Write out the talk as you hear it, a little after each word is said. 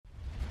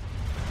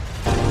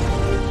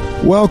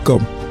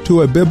Welcome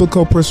to a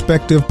Biblical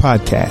Perspective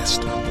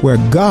podcast, where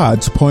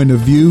God's point of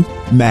view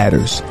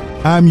matters.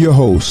 I'm your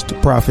host,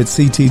 Prophet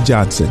C.T.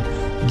 Johnson.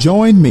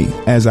 Join me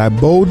as I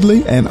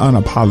boldly and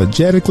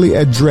unapologetically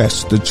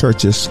address the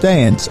church's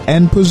stance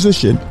and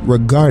position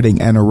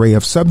regarding an array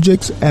of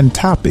subjects and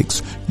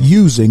topics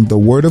using the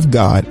Word of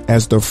God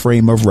as the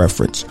frame of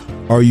reference.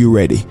 Are you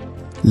ready?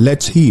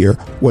 Let's hear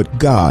what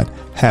God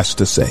has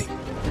to say.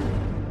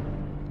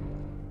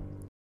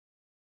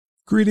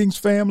 Greetings,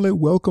 family.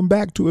 Welcome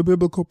back to a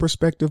Biblical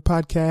Perspective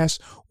podcast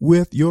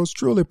with yours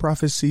truly,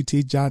 Prophet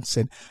C.T.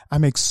 Johnson.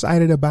 I'm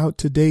excited about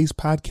today's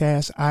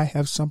podcast. I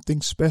have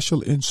something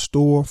special in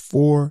store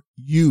for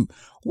you.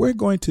 We're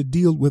going to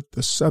deal with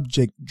the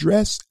subject,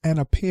 dress and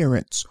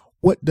appearance.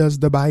 What does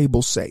the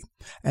Bible say?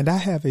 And I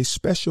have a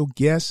special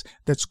guest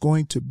that's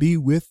going to be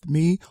with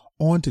me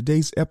on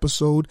today's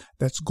episode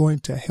that's going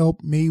to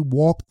help me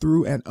walk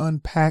through and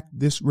unpack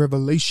this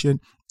revelation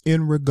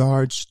in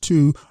regards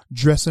to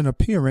dress and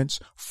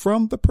appearance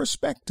from the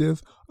perspective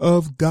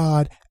of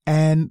God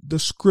and the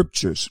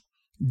scriptures.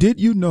 Did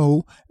you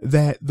know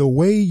that the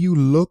way you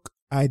look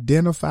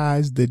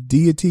identifies the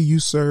deity you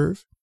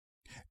serve?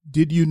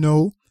 Did you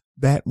know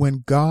that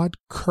when God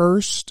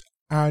cursed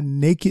our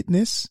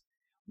nakedness,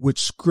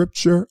 which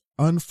scripture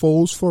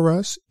unfolds for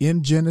us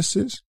in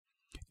Genesis,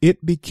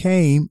 it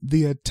became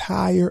the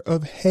attire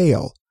of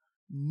hell?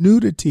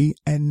 Nudity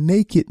and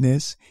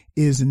nakedness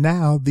is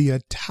now the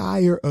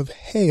attire of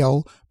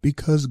hell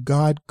because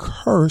God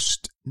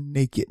cursed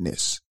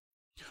nakedness.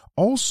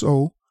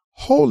 Also,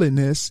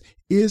 holiness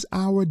is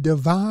our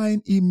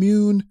divine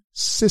immune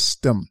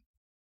system.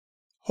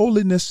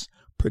 Holiness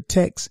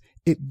protects,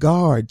 it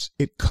guards,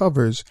 it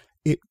covers,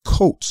 it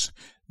coats.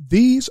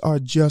 These are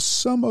just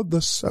some of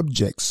the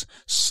subjects,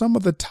 some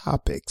of the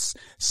topics,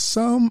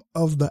 some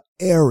of the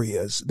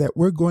areas that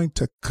we're going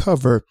to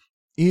cover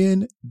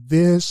in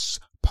this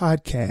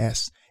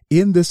podcast,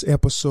 in this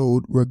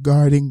episode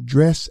regarding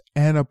dress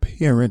and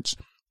appearance.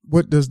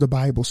 What does the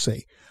Bible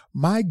say?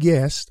 My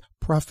guest,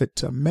 Prophet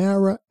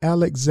Tamara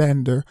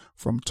Alexander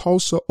from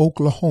Tulsa,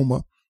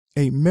 Oklahoma,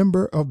 a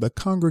member of the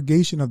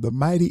Congregation of the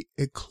Mighty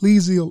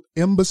Ecclesial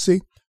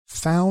Embassy,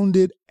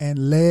 founded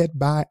and led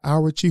by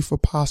our Chief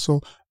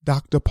Apostle,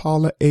 Dr.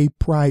 Paula A.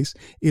 Price,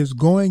 is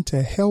going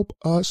to help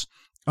us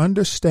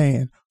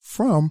understand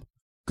from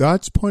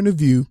God's point of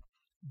view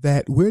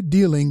that we're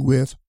dealing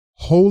with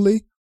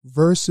holy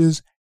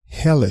versus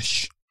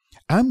hellish.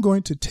 I'm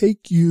going to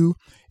take you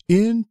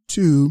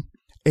into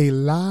a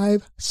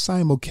live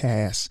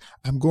simulcast.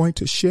 I'm going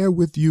to share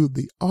with you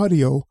the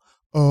audio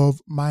of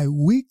my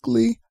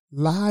weekly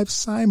live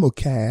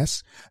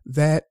simulcast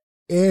that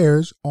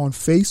airs on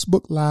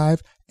Facebook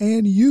Live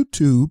and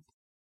YouTube,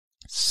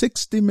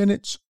 60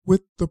 Minutes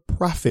with the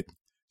Prophet,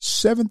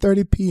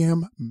 7:30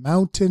 p.m.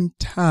 Mountain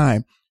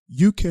Time.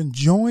 You can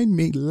join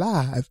me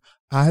live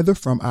either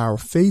from our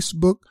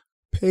Facebook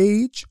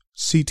page,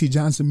 C.T.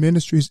 Johnson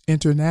Ministries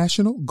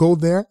International. Go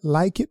there,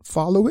 like it,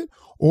 follow it,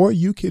 or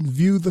you can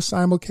view the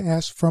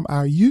simulcast from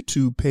our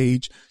YouTube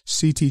page,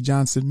 C.T.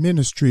 Johnson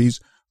Ministries.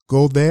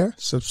 Go there,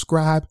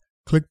 subscribe,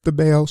 click the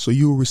bell so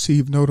you will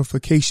receive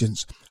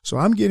notifications. So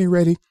I'm getting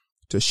ready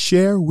to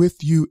share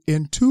with you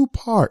in two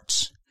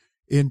parts,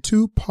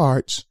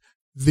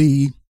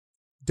 the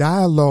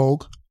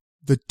dialogue,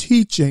 the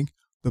teaching,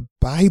 the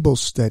Bible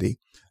study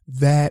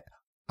that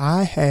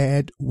I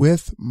had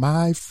with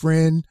my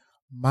friend,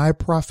 my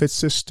prophet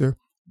sister,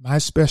 my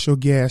special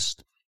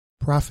guest,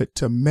 Prophet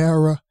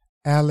Tamara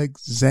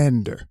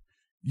Alexander.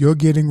 You're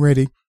getting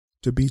ready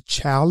to be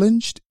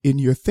challenged in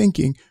your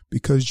thinking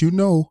because you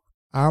know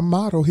our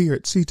motto here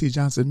at C.T.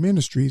 Johnson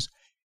Ministries,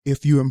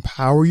 if you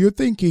empower your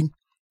thinking,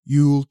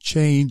 you'll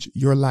change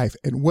your life.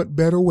 And what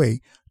better way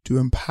to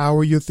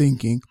empower your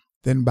thinking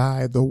than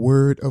by the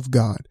Word of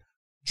God?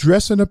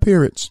 Dress and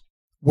appearance.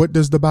 What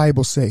does the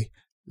Bible say?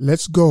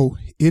 Let's go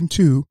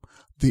into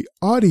the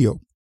audio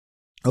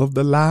of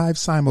the live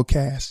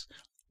simulcast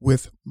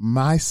with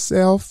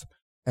myself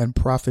and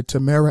Prophet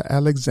Tamara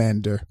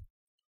Alexander.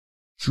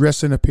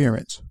 Dress and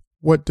appearance.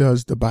 What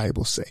does the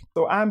Bible say?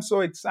 So I'm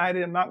so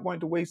excited. I'm not going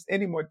to waste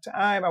any more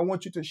time. I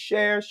want you to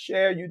share.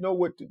 You know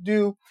what to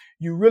do.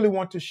 You really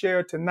want to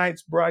share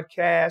tonight's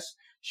broadcast.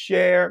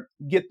 Share,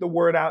 get the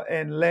word out,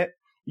 and let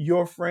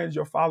your friends,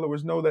 your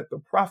followers know that the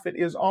prophet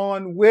is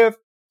on with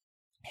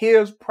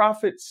his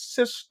prophet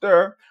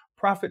sister,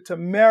 Prophet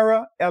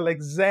Tamara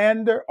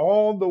Alexander,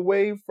 all the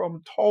way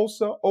from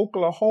Tulsa,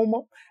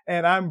 Oklahoma.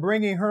 And I'm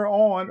bringing her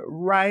on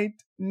right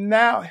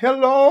now.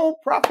 Hello,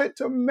 Prophet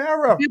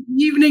Tamara. Good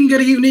evening.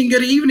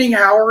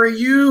 How are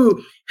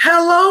you?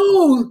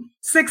 Hello,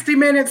 60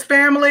 Minutes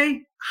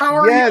family. How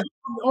are you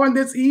on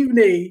this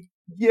evening?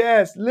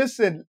 Yes,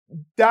 listen,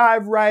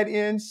 dive right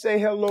in, say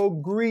hello,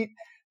 greet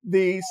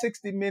the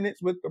 60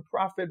 Minutes with the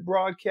Prophet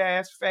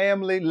broadcast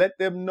family. Let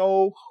them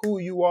know who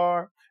you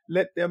are.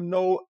 Let them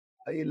know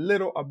a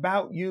little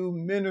about you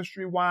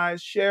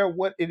ministry-wise. Share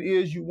what it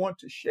is you want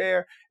to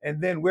share,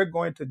 and then we're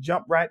going to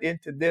jump right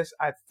into this.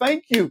 I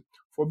thank you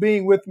for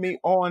being with me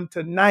on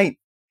tonight.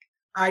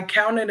 I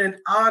count it an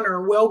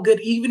honor. Well,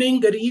 good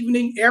evening,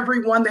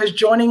 everyone that's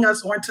joining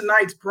us on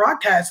tonight's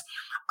broadcast.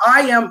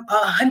 I am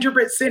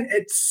 100%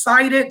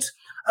 excited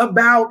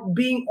about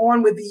being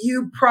on with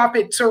you,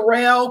 Prophet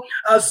Terrell.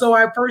 So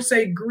I first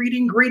say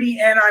greeting,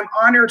 and I'm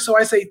honored. So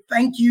I say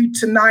thank you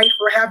tonight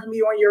for having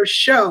me on your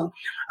show.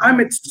 I'm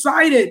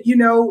excited,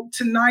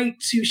 tonight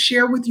to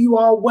share with you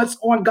all what's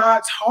on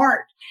God's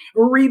heart.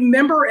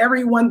 Remember,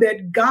 everyone,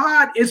 that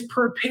God is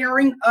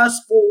preparing us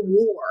for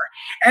war.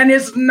 And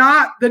it's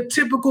not the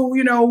typical,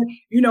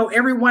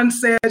 everyone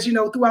says,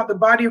 throughout the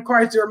body of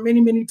Christ, there are many,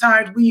 many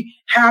times we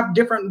have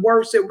different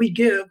words that we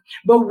give.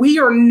 But we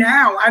are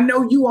now, I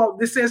know you all,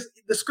 the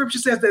scripture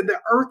says that the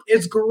earth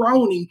is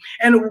groaning.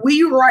 And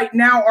we right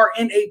now are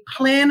in a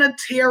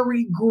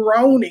planetary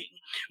groaning,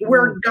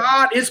 where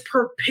God is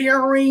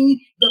preparing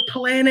the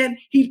planet.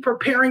 He's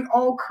preparing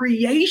all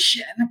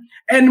creation,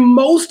 and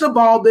most of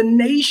all, the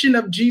nation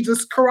of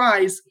Jesus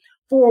Christ,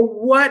 for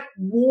what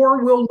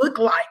war will look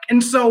like.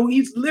 And so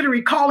he's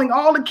literally calling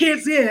all the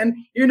kids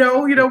in. You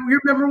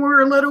remember when we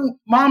were little,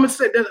 Mama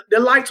said the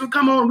lights would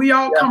come on, we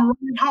all come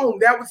running home.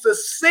 That was the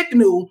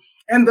signal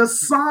and the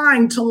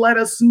sign to let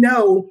us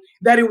know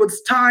that it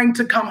was time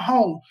to come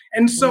home.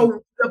 And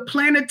so the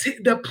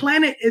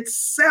planet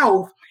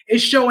itself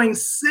is showing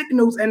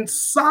signals and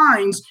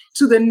signs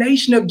to the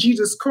nation of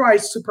Jesus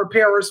Christ to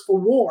prepare us for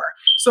war.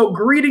 So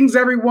greetings,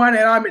 everyone,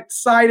 and I'm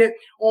excited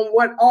on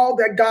what all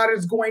that God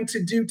is going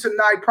to do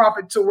tonight,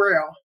 Prophet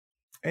Terrell.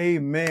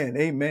 Amen.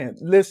 Amen.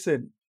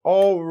 Listen,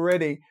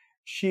 already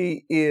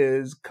she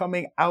is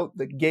coming out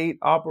the gate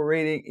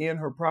operating in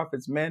her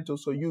prophet's mantle.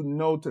 So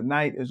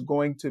tonight is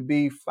going to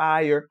be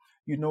fire.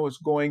 It's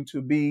going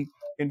to be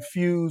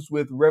infused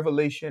with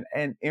revelation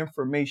and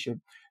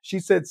information. She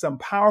said some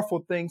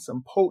powerful things,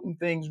 some potent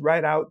things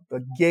right out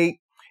the gate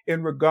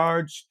in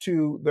regards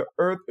to the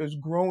earth is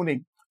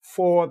groaning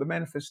for the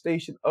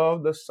manifestation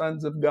of the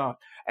sons of God.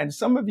 And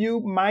some of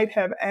you might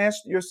have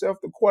asked yourself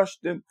the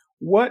question,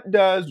 what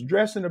does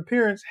dress and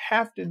appearance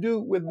have to do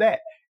with that?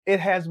 It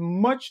has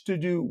much to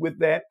do with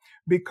that,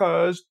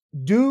 because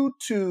due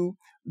to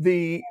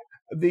the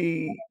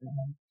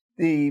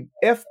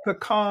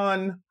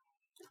FPCON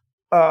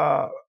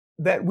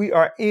that we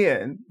are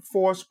in,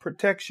 force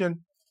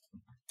protection,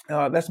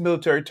 that's a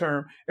military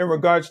term, in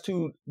regards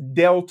to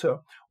Delta.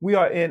 We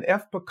are in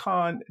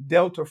FPCON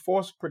Delta,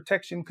 force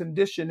protection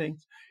conditioning.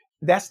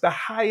 That's the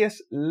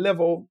highest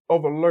level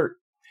of alert.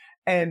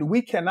 And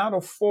we cannot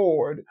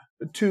afford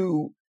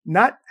to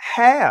not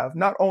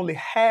only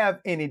have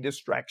any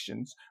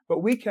distractions, but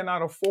we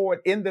cannot afford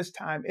in this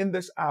time, in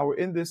this hour,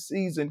 in this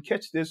season,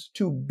 catch this,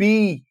 to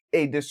be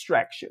a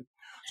distraction.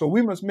 So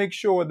we must make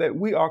sure that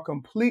we are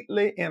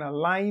completely in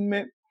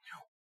alignment,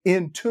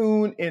 in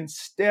tune, in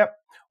step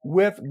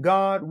with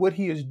God, what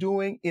he is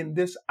doing in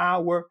this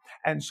hour.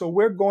 And so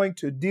we're going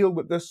to deal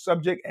with this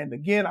subject. And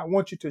again, I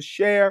want you to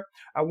share.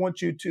 I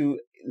want you to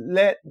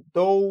let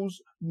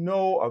those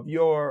know of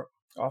your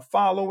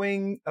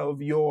following,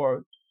 of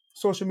your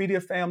social media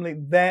family,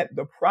 that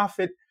the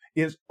prophet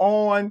is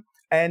on,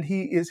 and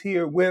he is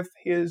here with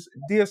his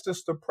dear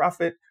sister,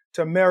 Prophet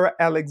Tamara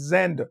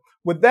Alexander.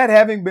 With that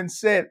having been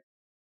said,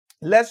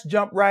 let's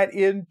jump right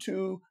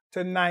into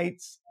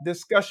tonight's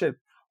discussion.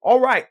 All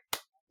right.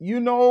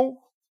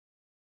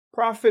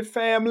 Prophet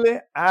family,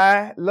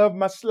 I love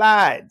my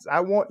slides.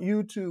 I want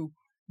you to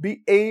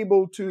be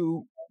able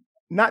to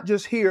not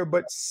just hear,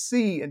 but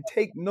see and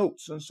take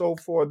notes. And so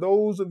for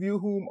those of you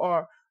whom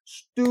are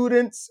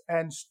students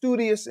and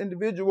studious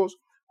individuals,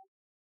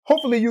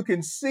 hopefully you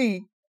can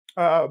see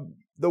the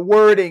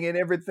wording and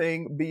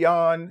everything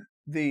beyond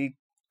the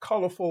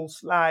colorful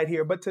slide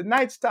here. But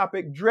tonight's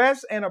topic,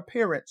 dress and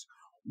appearance.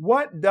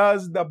 What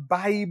does the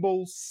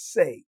Bible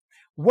say?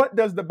 What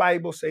does the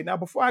Bible say? Now,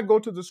 before I go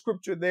to the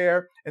scripture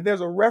there, and there's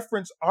a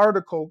reference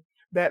article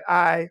that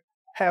I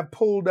have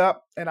pulled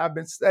up and I've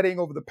been studying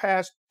over the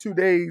past 2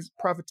 days,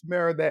 Prophet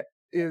Tamara, that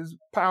is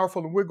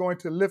powerful, and we're going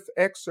to lift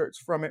excerpts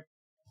from it.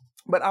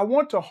 But I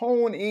want to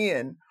hone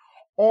in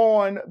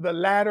on the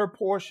latter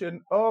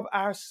portion of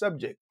our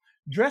subject,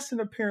 dress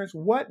and appearance.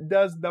 What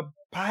does the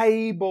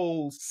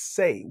Bible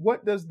say?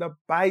 What does the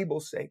Bible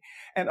say?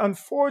 And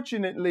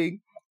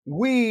unfortunately,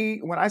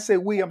 when I say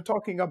we, I'm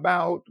talking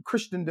about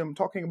Christendom,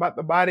 talking about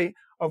the body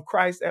of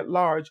Christ at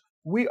large.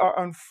 We are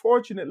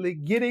unfortunately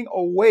getting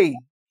away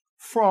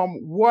from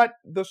what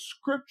the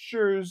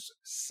scriptures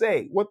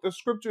say, what the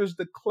scriptures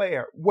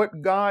declare,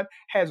 what God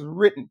has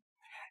written.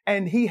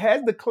 And he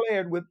has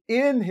declared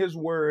within his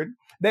word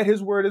that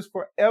his word is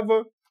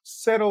forever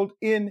settled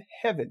in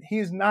heaven.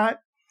 He's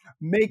not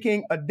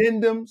making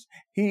addendums.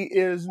 He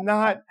is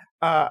not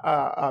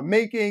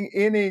making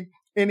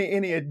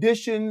any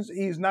additions.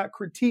 He's not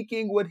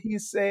critiquing what he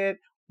said.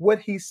 What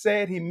he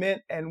said, he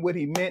meant, and what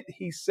he meant,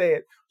 he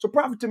said. So,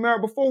 Prophet Tamara,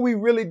 before we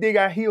really dig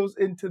our heels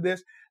into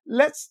this,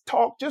 let's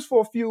talk just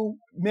for a few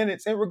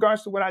minutes in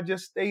regards to what I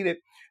just stated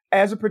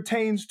as it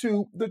pertains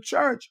to the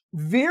church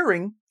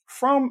veering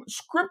from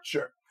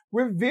scripture.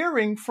 We're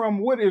veering from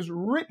what is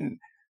written.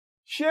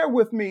 Share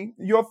with me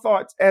your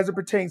thoughts as it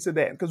pertains to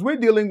that, because we're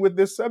dealing with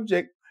this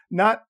subject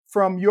not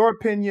from your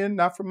opinion,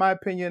 not from my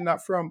opinion,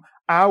 not from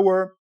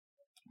our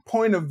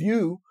point of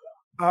view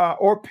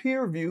or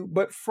peer view,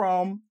 but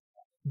from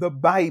the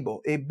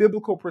Bible, a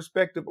biblical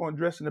perspective on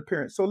dress and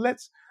appearance. So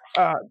let's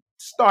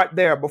start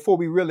there before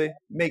we really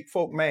make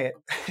folk mad.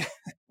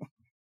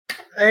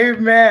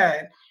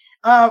 Amen.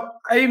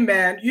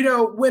 Amen. You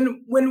know,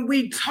 when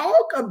we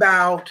talk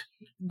about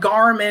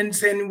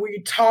garments and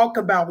we talk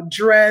about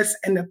dress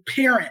and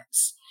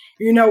appearance,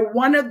 you know,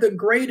 one of the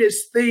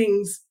greatest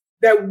things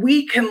that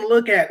we can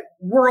look at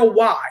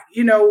worldwide,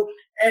 you know,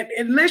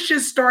 and let's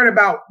just start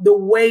about the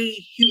way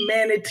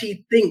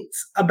humanity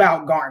thinks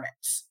about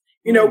garments.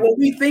 You know, when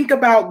we think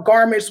about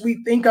garments,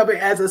 we think of it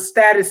as a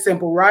status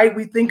symbol, right?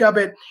 We think of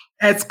it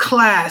as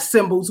class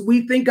symbols.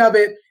 We think of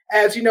it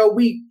as, you know,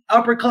 we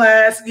upper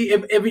class.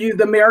 If you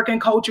the American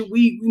culture,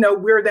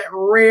 we're that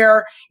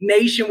rare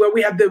nation where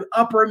we have the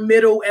upper,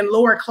 middle, and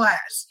lower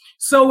class.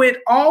 So it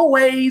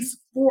always,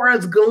 for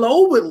us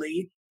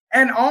globally,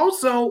 and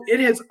also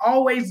it has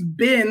always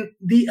been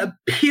the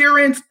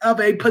appearance of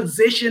a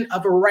position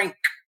of a rank.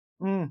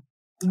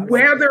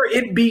 Whether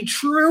it be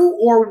true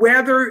or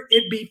whether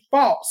it be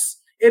false,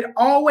 it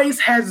always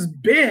has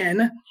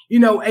been, you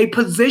know, a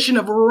position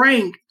of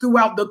rank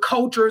throughout the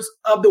cultures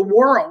of the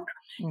world.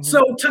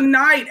 So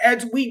tonight,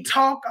 as we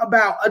talk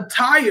about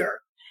attire,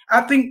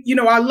 I think, you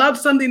know, I love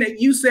something that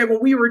you said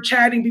when we were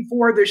chatting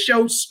before the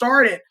show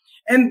started.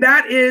 And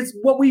that is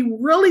what we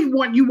really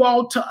want you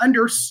all to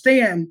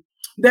understand,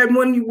 that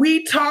when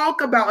we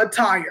talk about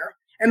attire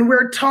and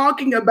we're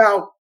talking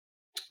about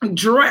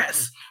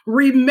dress,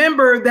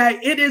 remember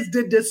that it is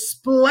the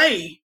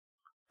display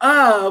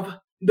of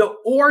the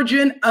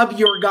origin of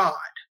your God.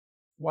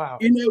 Wow.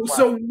 You know,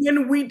 so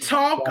when we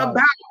talk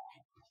about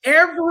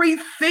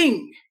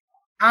everything,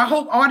 I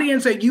hope,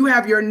 audience, that you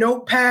have your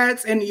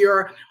notepads and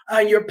your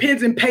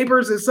pens and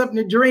papers and something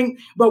to drink,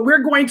 but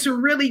we're going to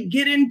really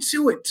get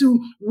into it to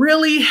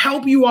really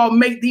help you all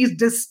make these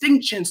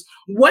distinctions.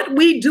 What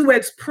we do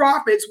as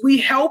prophets, we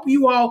help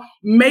you all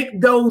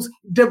make those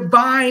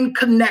divine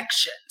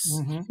connections.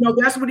 You know,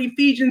 that's what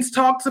Ephesians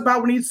talks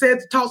about when he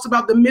talks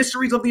about the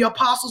mysteries of the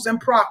apostles and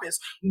prophets.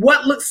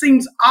 What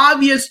seems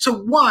obvious to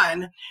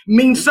one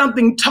means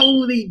something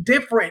totally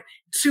different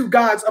to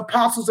God's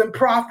apostles and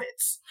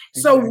prophets.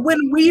 So when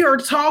we are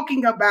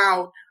talking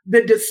about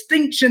the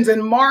distinctions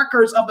and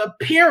markers of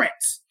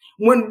appearance,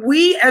 when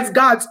we as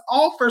God's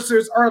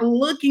officers are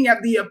looking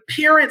at the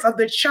appearance of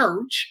the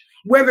church,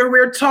 whether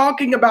we're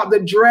talking about the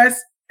dress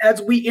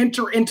as we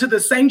enter into the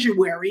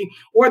sanctuary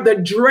or the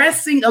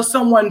dressing of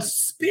someone's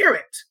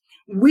spirit,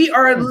 we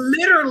are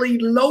literally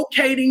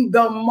locating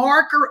the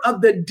marker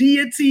of the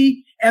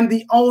deity and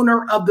the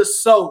owner of the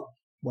soul.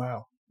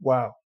 Wow.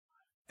 Wow.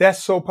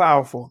 That's so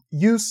powerful.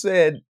 You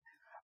said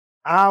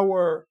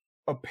our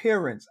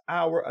appearance,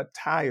 our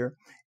attire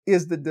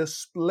is the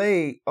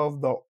display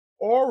of the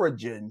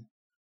origin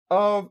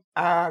of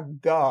our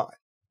God.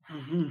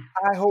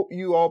 I hope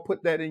you all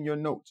put that in your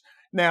notes.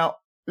 Now,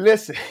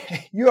 listen,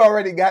 you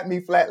already got me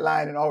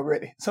flatlining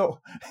already. So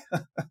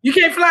you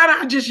can't flat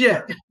out just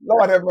yet.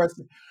 Lord have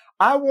mercy.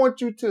 I want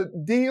you to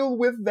deal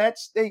with that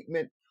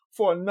statement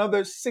for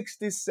another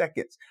 60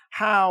 seconds.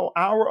 How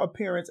our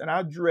appearance and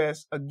our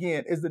dress,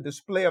 again, is the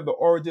display of the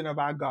origin of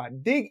our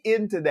God. Dig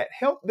into that.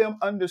 Help them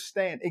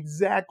understand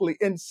exactly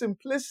and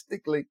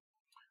simplistically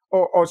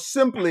or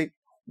simply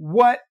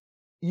what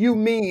you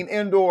mean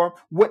and or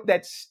what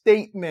that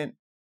statement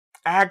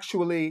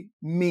actually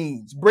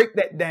means. Break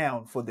that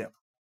down for them.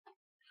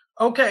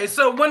 Okay,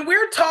 so when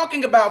we're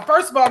talking about,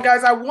 first of all,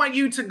 guys, I want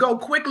you to go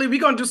quickly. We're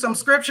going to do some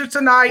scripture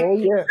tonight.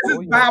 This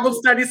is Bible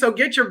study, so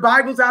get your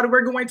Bibles out, and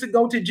we're going to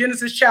go to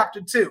Genesis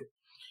chapter 2.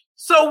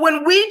 So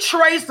when we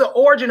trace the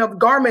origin of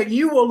garment,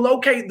 you will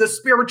locate the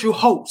spiritual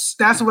host.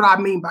 That's what I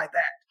mean by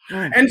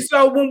that. And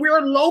so when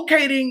we're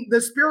locating the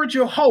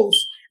spiritual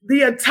host,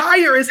 the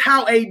attire is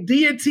how a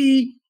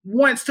deity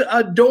wants to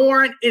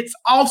adorn its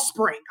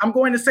offspring. I'm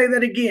going to say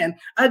that again.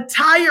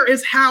 Attire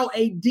is how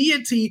a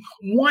deity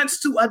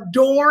wants to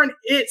adorn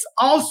its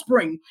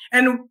offspring.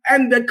 And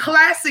the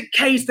classic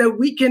case that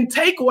we can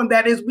take on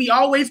that is we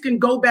always can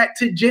go back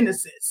to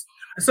Genesis.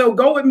 So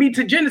go with me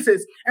to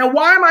Genesis. And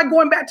why am I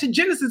going back to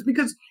Genesis?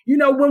 Because, you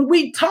know, when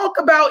we talk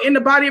about in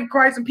the body of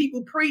Christ and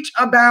people preach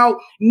about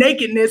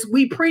nakedness,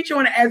 we preach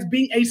on it as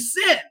being a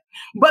sin.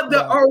 But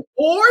the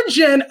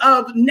origin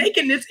of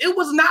nakedness, it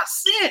was not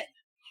sin.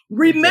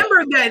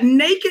 Remember that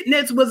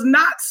nakedness was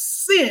not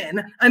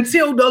sin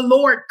until the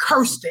Lord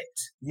cursed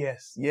it.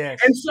 Yes, yes.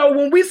 And so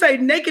when we say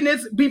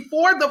nakedness,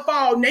 before the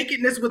fall,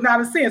 nakedness was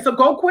not a sin. So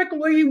go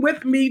quickly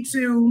with me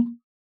to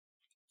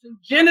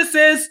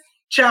Genesis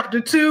chapter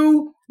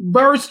 2,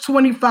 verse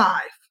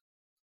 25.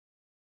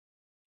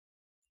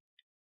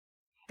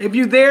 If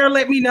you're there,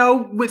 let me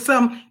know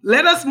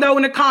let us know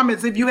in the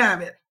comments if you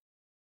have it.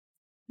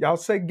 Y'all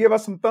say, give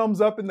us some thumbs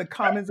up in the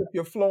comments if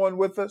you're flowing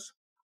with us.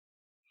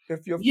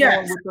 If you're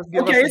yes. With us,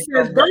 give okay, us it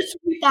says verse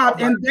 25,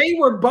 and they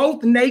were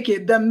both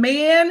naked, the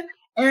man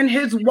and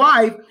his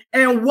wife.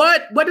 And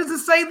what does it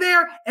say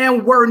there?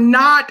 And were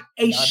not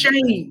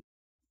ashamed.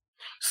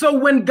 So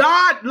when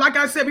God, like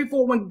I said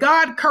before, when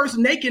God cursed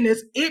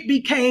nakedness, it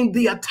became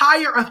the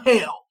attire of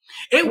hell.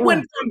 It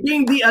went from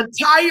being the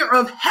attire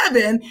of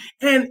heaven.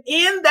 And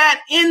in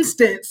that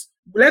instance,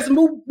 let's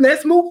move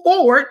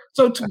forward.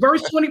 So to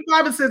verse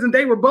 25, it says, and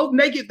they were both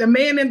naked, the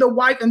man and the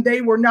wife, and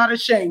they were not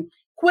ashamed.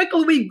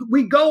 Quickly,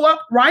 we go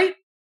up, right?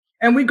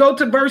 And we go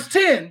to verse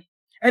 10.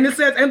 And it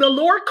says, and the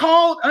Lord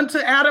called unto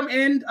Adam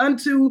and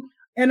unto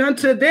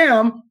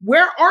them,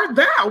 where art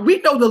thou? We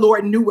know the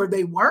Lord knew where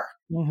they were.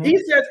 Mm-hmm. He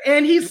says,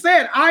 and he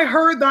said, I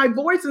heard thy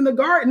voice in the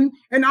garden,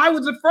 and I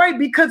was afraid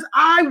because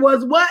I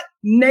was what?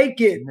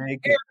 Naked. And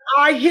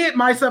I hid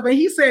myself. And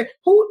he said,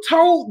 who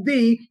told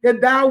thee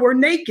that thou were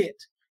naked?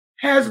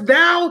 Hast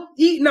thou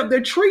eaten of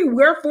the tree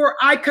wherefore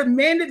I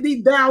commanded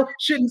thee thou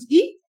shouldn't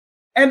eat?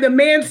 And the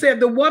man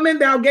said, the woman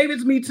thou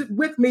gavest me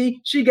with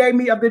me, she gave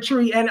me of the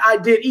tree, and I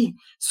did eat.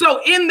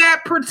 So in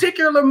that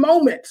particular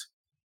moment,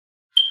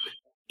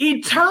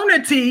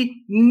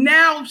 eternity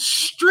now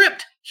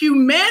stripped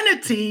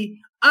humanity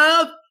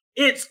of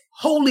its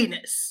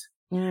holiness.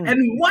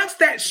 And once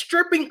that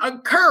stripping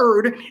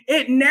occurred,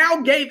 it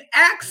now gave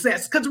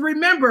access. Because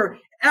remember,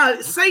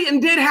 Satan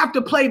did have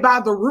to play by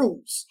the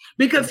rules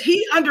because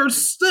he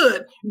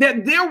understood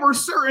that there were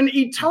certain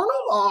eternal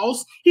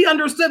laws. He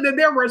understood that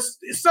there were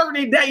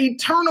certain that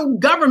eternal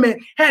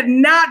government had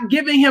not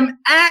given him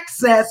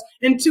access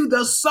into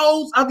the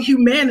souls of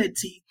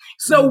humanity.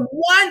 So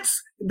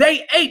once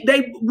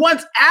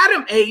once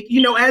Adam ate,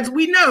 as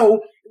we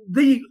know,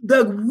 the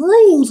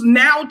rules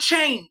now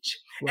change.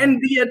 Right.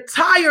 And the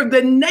attire,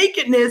 the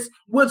nakedness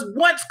was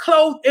once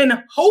clothed in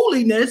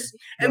holiness,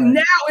 and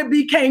now it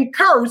became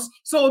cursed.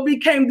 So it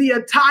became the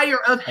attire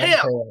of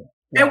hell.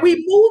 Yeah. And we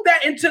moved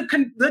that into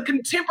the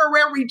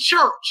contemporary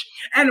church.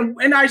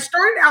 And I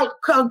started out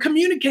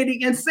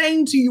communicating and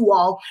saying to you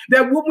all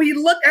that when we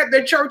look at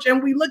the church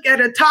and we look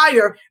at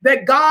attire,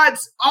 that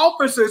God's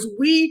officers,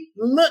 we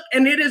look,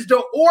 and it is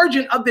the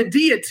origin of the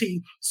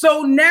deity.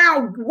 So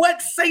now what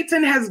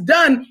Satan has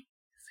done,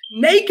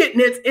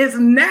 nakedness is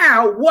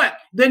now what?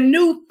 The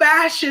new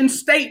fashion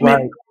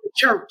statement of the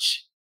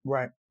church.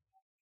 Right.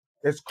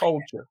 It's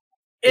culture.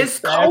 It's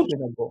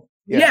fashionable.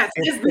 Yes,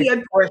 it's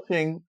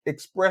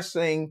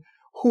expressing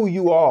who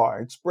you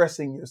are,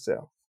 expressing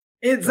yourself.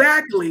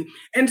 Exactly.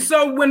 And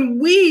so when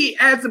we,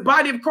 as the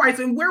body of Christ,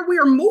 and where we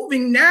are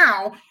moving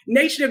now,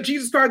 Nation of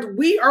Jesus Christ,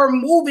 we are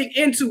moving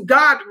into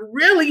God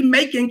really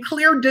making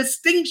clear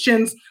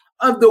distinctions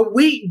of the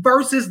wheat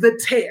versus the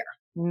tare.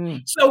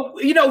 So,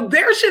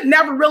 there should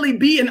never really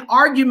be an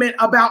argument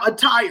about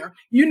attire.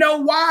 You know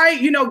why?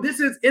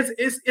 This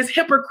is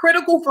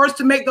hypocritical for us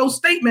to make those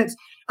statements,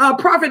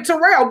 Prophet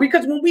Terrell,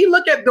 because when we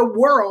look at the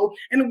world,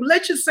 and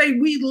let's just say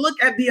we look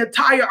at the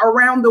attire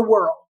around the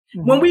world,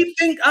 when we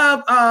think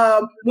of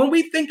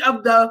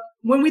the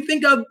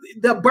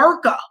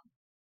burqa,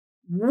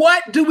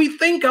 what do we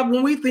think of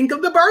when we think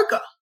of the burqa?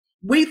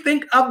 We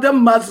think of the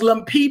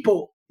Muslim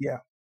people. Yeah.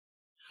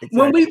 Exactly.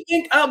 When we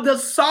think of the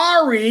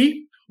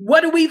sari,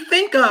 what do we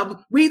think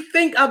of? We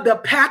think of the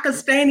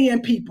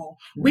Pakistani people.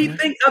 We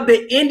think of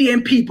the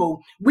Indian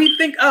people. We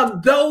think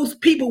of those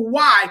people.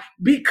 Why?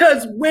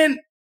 Because when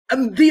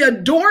the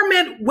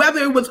adornment, whether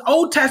it was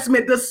Old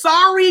Testament, the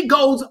sari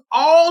goes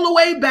all the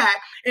way back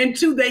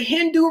into the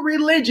Hindu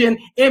religion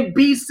in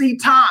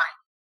BC time.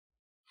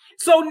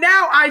 So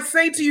now I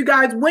say to you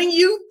guys, when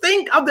you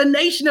think of the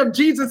Nation of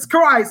Jesus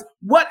Christ,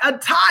 what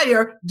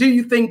attire do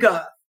you think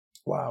of?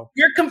 Wow.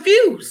 You're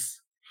confused.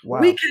 Wow.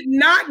 We could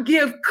not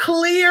give a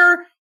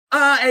clear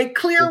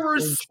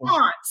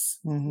response.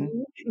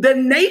 The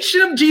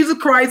Nation of Jesus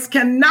Christ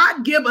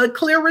cannot give a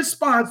clear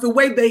response the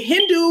way the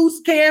Hindus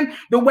can,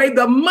 the way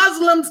the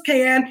Muslims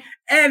can,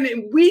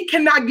 and we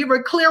cannot give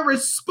a clear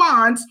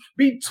response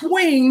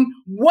between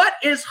what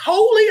is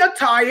holy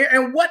attire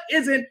and what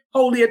isn't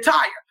holy attire.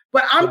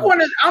 But I'm going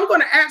to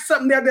add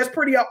something there that's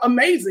pretty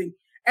amazing,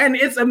 and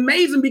it's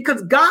amazing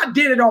because God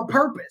did it on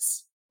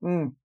purpose.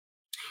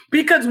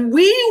 Because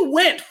we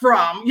went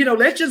from,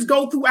 let's just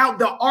go throughout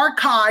the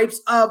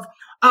archives of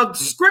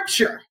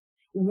scripture.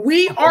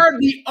 We are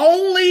the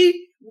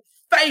only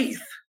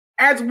faith,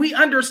 as we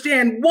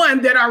understand,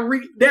 one, that our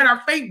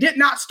faith did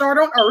not start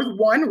on earth,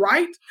 one,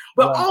 right?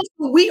 But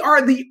also we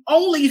are the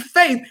only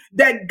faith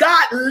that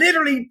God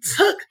literally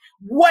took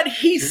what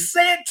he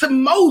said to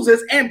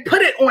Moses and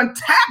put it on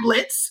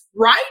tablets,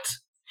 right?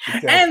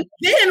 Okay. And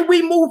then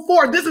we move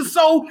forward. This is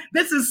so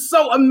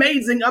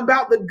amazing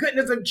about the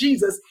goodness of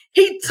Jesus.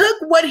 He took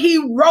what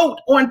he wrote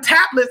on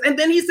tablets and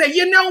then he said,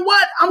 you know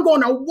what? I'm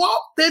going to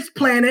walk this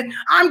planet.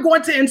 I'm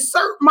going to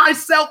insert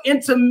myself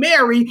into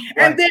Mary.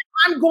 And then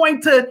I'm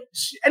going to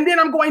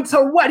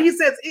what? He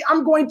says,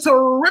 I'm going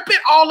to rip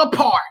it all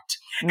apart.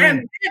 And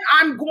then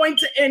I'm going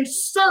to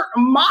insert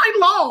my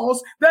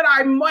laws that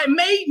I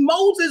made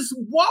Moses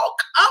walk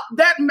up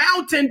that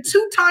mountain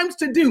 2 times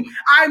to do.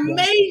 I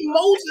made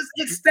Moses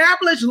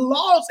establish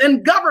laws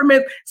and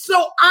government.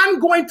 So I'm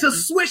going to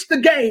switch the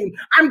game.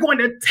 I'm going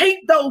to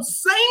take those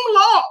same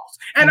laws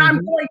and I'm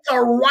going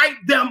to write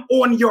them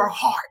on your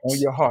heart. On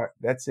your heart.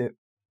 That's it.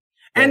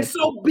 And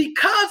so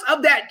because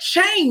of that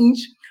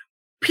change,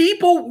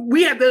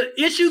 we had the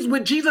issues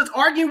with Jesus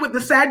arguing with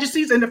the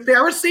Sadducees and the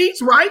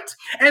Pharisees, right?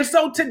 And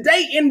so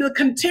today in the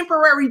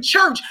contemporary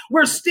church,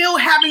 we're still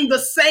having the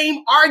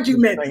same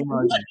argument.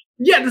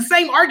 Yeah, the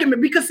same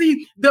argument, because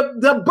see,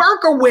 the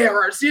burqa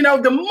wearers,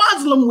 the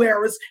Muslim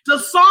wearers, the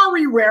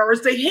sari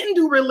wearers, the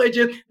Hindu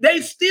religion,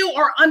 they still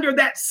are under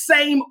that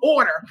same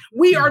order.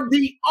 We are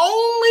the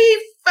only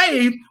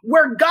faith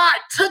where God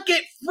took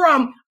it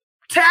from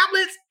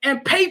tablets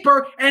and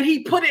paper and he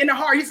put it in the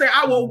heart. He said,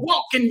 I will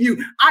walk in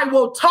you, I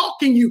will talk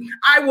in you,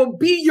 I will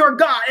be your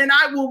God, and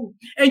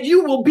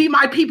you will be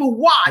my people.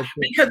 Why?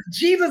 Because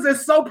Jesus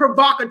is so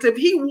provocative.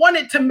 He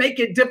wanted to make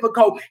it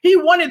difficult. He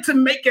wanted to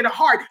make it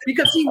hard,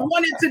 because he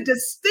wanted to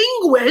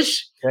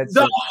distinguish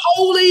the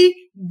holy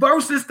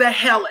versus the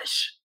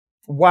hellish.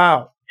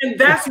 Wow. And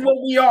that's what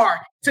we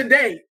are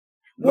today.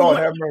 Lord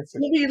have mercy.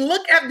 When we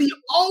look at the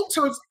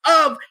altars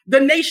of the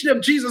nation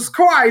of Jesus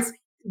Christ,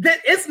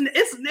 that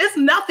it's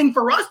nothing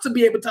for us to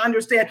be able to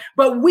understand,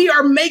 but we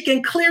are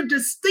making clear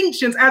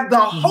distinctions as the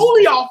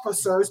holy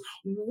officers.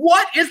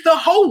 What is the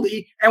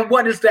holy and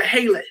what is the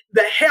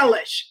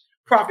hellish,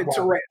 Prophet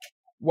Terrell?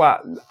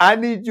 Wow. I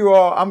need you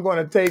all, I'm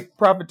going to take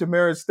Prophet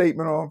Tamara's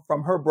statement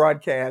from her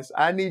broadcast.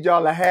 I need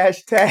y'all a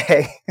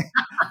hashtag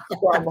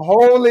from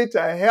holy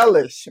to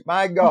hellish.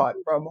 My God,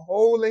 from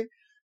holy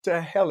to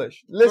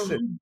hellish.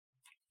 Listen,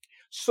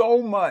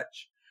 so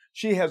much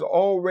she has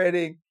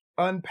already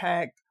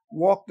unpacked,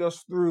 walked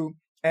us through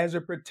as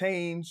it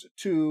pertains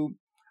to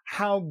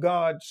how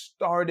God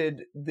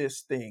started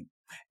this thing.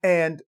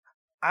 And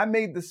I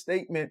made the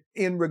statement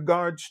in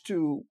regards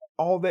to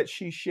all that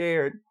she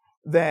shared,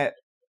 that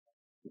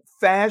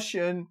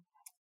fashion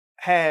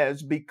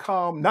has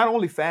become, not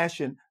only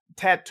fashion,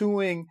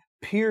 tattooing,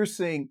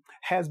 piercing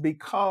has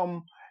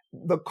become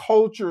the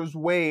culture's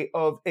way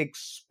of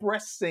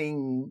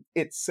expressing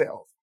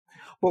itself.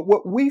 But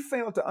what we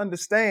fail to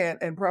understand,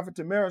 and Prophet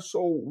Tamara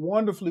so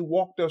wonderfully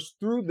walked us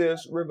through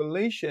this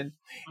revelation,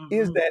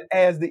 is that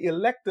as the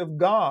elect of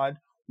God,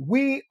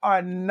 we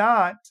are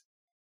not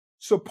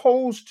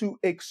supposed to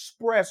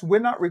express, we're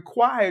not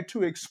required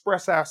to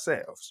express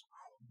ourselves.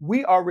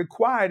 We are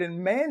required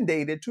and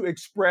mandated to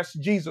express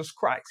Jesus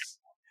Christ.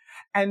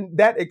 And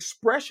that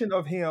expression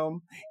of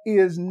him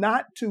is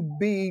not to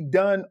be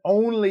done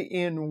only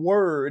in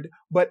word,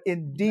 but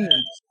in deed,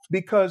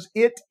 because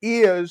it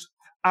is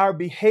our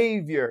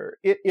behavior,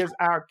 it is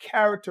our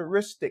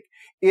characteristic,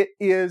 it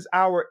is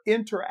our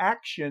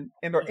interaction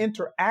and our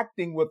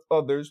interacting with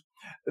others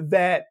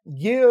that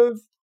give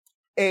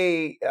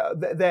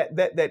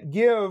that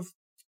give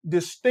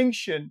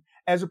distinction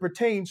as it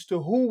pertains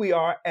to who we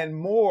are, and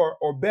more,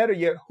 or better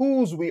yet,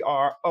 whose we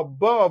are,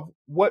 above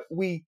what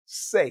we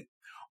say.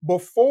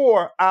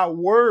 Before our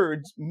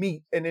words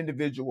meet an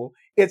individual,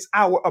 it's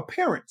our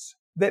appearance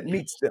that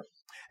meets them.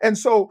 And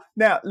so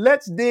now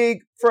let's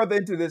dig further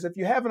into this. If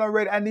you haven't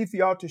already, I need for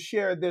y'all to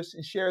share this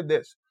and share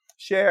this.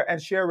 Share and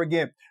share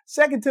again.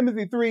 2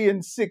 Timothy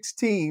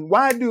 3:16.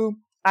 Why do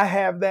I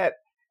have that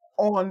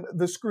on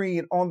the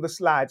screen, on the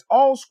slides?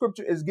 All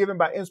scripture is given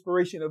by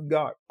inspiration of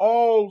God.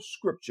 All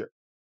scripture.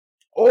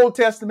 Old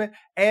Testament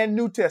and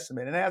New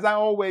Testament. And as I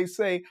always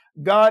say,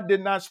 God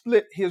did not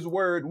split his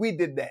word. We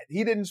did that.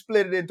 He didn't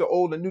split it into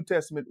Old and New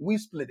Testament. We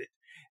split it.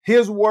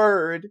 His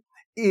word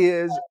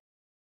is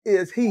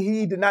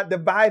he did not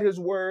divide his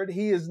word.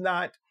 He is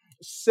not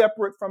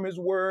separate from his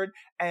word.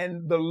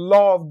 And the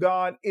law of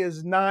God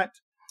is not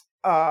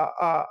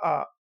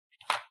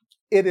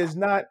it is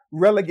not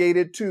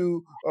relegated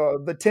to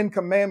the 10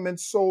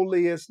 Commandments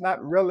solely. It's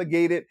not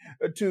relegated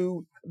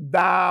to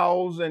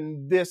thous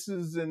and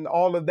thises and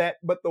all of that.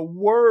 But the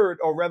word,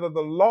 or rather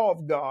the law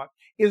of God,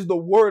 is the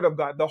word of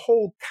God, the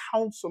whole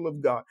counsel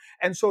of God.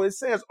 And so it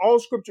says all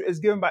scripture is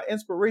given by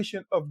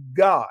inspiration of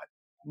God,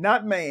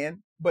 not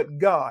man, but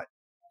God.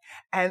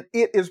 And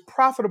it is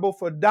profitable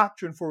for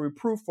doctrine, for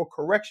reproof, for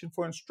correction,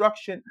 for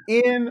instruction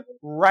in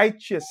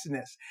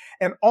righteousness.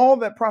 And all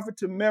that Prophet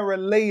Tamara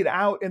laid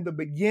out in the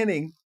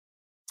beginning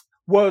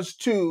was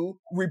to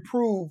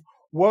reprove,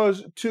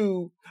 was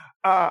to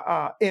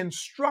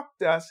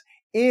instruct us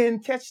in,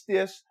 catch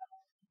this,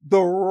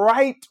 the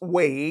right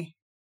way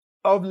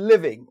of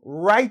living.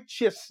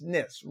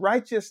 Righteousness.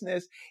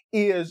 Righteousness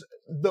is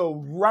the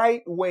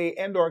right way,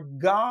 and or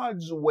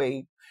God's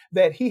way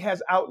that he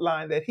has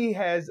outlined, that he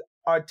has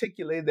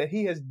articulated, that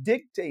he has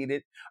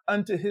dictated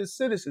unto his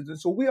citizens. And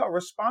so we are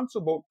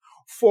responsible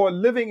for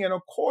living in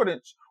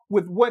accordance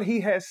with what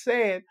he has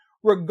said,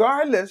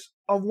 regardless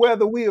of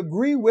whether we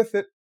agree with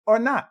it or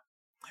not.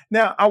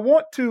 Now, I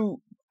want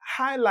to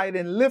highlight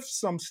and lift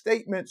some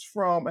statements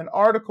from an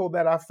article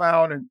that I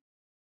found. And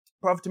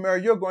Prophet Tamara,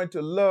 you're going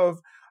to love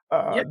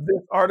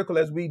this article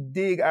as we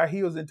dig our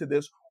heels into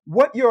this.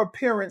 What your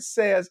appearance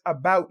says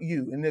about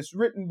you. And it's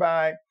written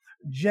by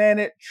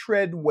Janet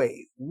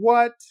Treadway.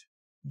 What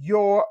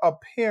your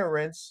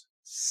appearance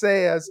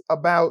says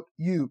about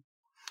you.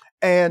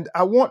 And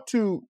I want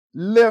to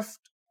lift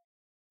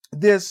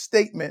this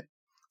statement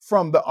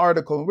from the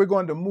article, and we're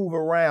going to move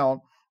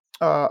around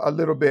a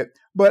little bit.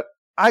 But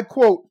I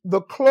quote,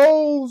 "The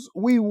clothes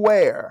we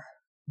wear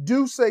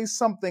do say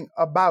something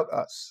about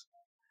us.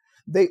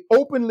 They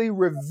openly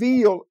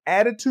reveal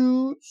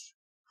attitudes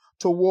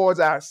towards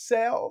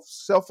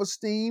ourselves,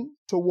 self-esteem,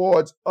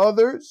 towards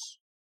others,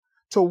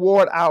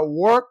 toward our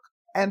work,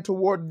 and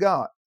toward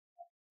God.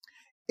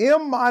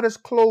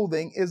 Immodest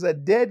clothing is a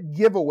dead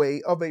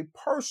giveaway of a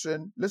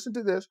person, listen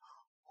to this,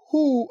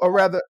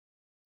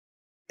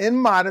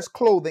 immodest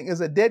clothing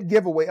is a dead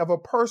giveaway of a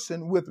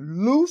person with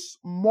loose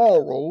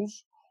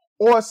morals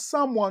or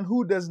someone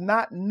who does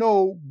not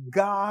know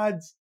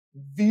God's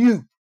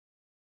view.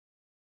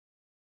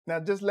 Now,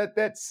 just let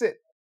that sit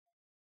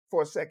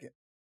for a second,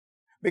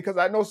 because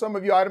I know some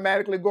of you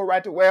automatically go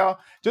right to, well,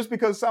 just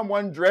because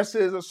someone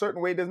dresses a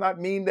certain way does not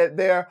mean that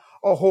they're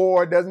a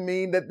whore, doesn't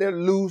mean that they're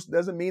loose,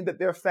 doesn't mean that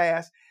they're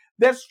fast.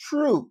 That's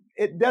true.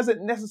 It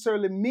doesn't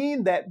necessarily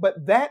mean that,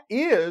 but that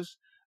is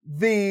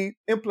the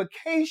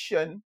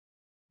implication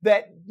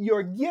that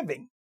you're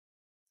giving.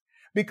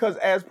 Because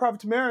as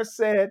Prophet Tamara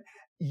said,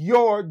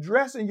 your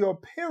dress and your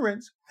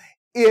appearance,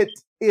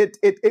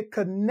 it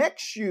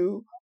connects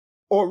you,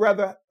 or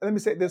rather, let me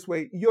say it this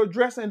way, your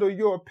dress and or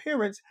your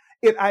appearance,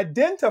 it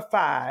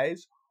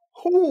identifies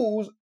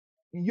who's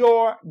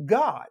your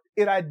God.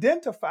 It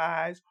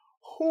identifies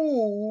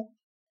who's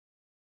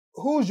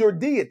your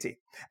deity.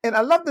 And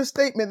I love the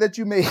statement that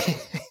you made.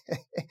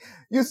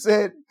 You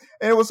said,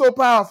 and it was so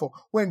powerful,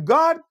 when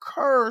God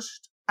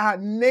cursed our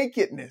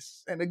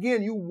nakedness, and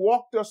again, you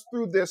walked us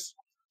through this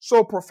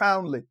so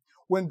profoundly.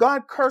 When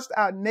God cursed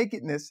our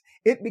nakedness,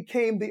 it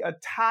became the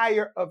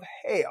attire of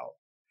hell.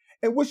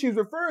 And what she's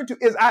referring to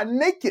is our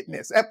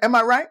nakedness. Am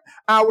I right?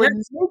 Our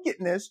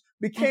nakedness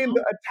became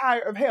the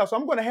attire of hell. So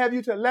I'm going to have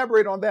you to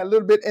elaborate on that a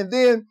little bit, and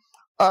then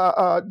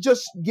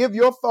just give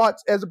your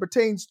thoughts as it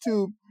pertains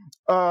to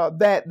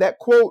that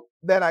quote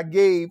that I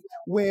gave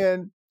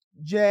when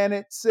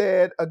Janet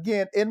said,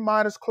 again,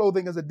 immodest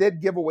clothing is a dead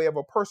giveaway of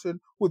a person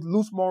with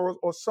loose morals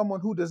or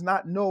someone who does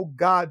not know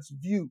God's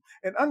view.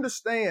 And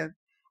understand,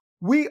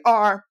 we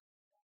are,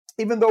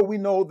 even though we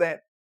know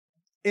that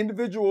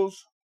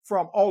individuals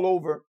from all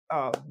over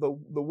the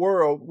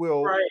world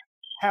will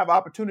have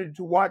opportunity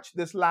to watch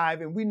this live,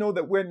 and we know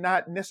that we're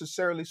not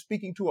necessarily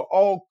speaking to an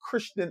all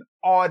Christian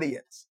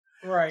audience.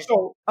 Right.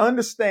 So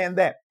understand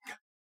that.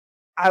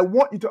 I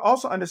want you to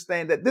also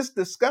understand that this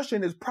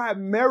discussion is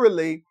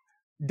primarily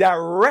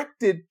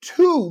directed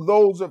to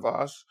those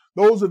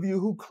of you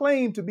who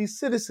claim to be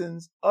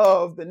citizens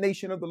of the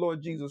nation of the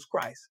Lord Jesus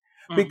Christ,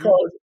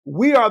 because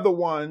we are the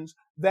ones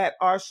that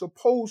are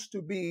supposed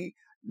to be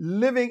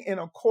living in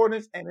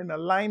accordance and in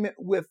alignment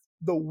with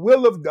the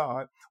will of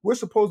God. We're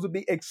supposed to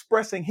be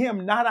expressing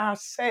Him, not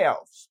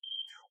ourselves.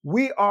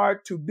 We are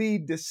to be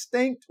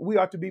distinct. We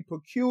are to be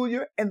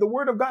peculiar. And the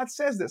Word of God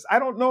says this. I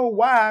don't know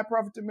why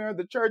Prophet Tamara,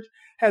 the church,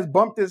 has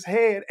bumped its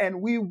head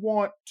and we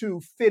want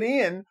to fit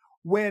in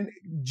when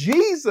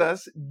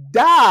Jesus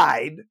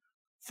died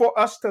for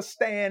us to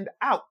stand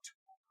out,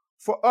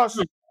 for us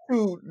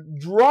to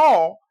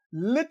draw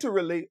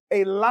literally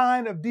a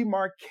line of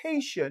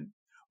demarcation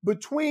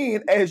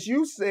between, as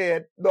you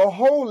said, the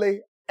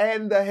holy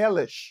and the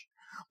hellish.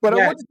 But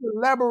I want you to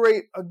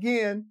elaborate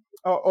again,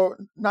 or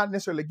not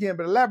necessarily again,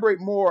 but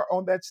elaborate more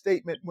on that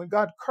statement. When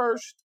God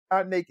cursed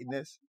our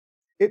nakedness,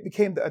 it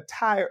became the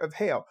attire of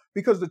hell,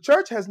 because the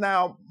church has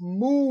now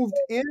moved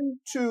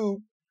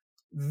into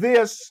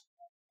this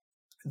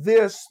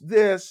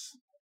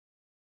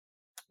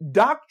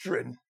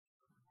doctrine,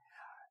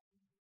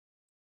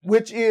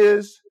 which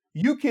is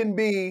you can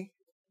be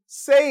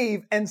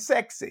saved and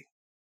sexy.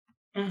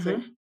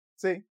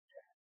 See?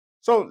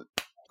 So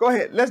go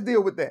ahead. Let's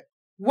deal with that.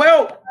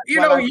 Well, you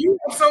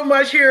have so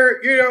much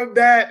here,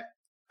 that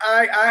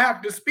I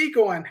have to speak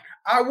on.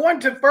 I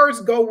want to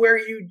first go where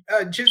you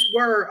just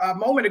were a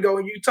moment ago,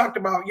 and you talked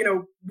about,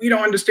 we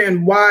don't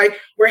understand why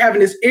we're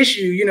having this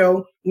issue,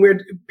 where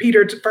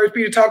First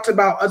Peter talks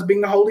about us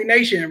being a holy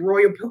nation,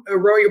 royal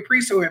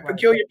priesthood,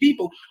 peculiar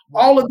people,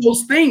 all of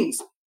those things.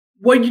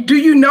 Well, do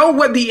you know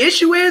what the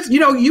issue is?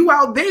 You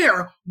out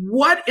there,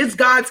 what is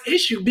God's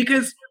issue?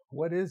 Because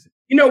what is it?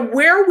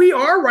 Where we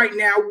are right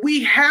now,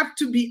 we have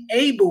to be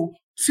able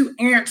to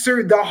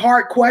answer the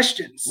hard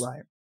questions.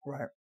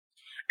 Right.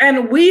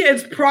 And we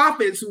as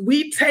prophets,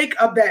 we take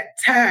up that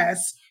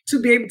task to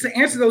be able to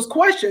answer those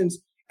questions.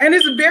 And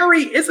it's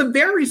a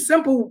very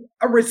simple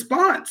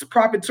response,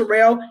 Prophet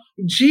Terrell.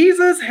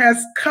 Jesus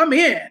has come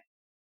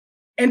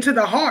into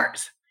the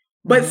heart,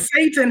 but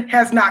Satan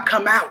has not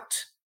come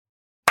out.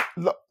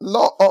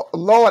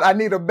 Lord, I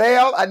need a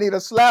bell. I need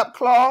a slap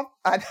cloth.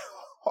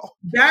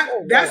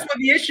 That's what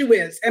the issue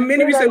is. And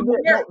many people say,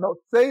 no,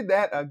 say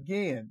that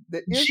again.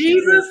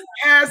 Jesus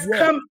has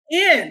come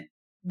in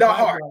the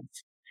heart,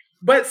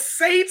 but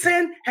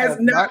Satan has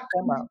not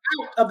come out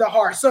of the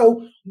heart.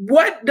 So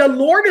what the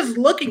Lord is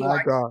looking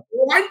like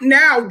right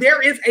now,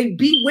 there is a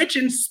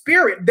bewitching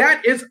spirit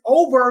that is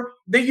over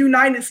the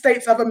United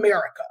States of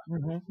America.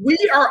 We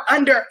are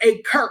under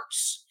a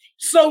curse.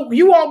 So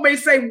you all may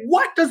say,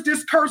 what does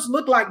this curse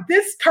look like?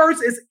 This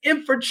curse is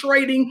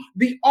infiltrating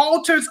the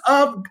altars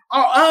of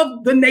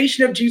the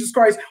nation of Jesus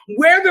Christ.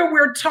 Whether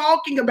we're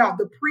talking about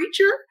the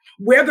preacher,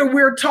 whether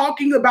we're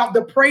talking about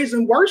the praise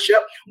and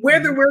worship,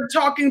 whether we're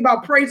talking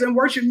about praise and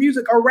worship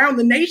music around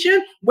the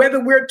nation,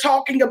 whether we're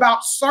talking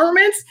about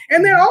sermons,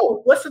 and then,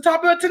 what's the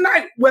topic of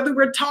tonight? Whether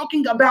we're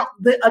talking about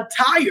the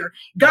attire.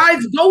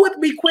 Guys, go with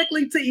me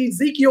quickly to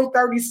Ezekiel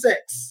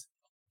 36.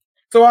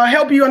 So I'll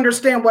help you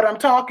understand what I'm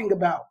talking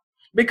about.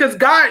 Because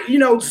God,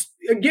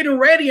 getting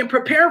ready and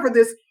preparing for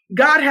this,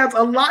 God has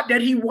a lot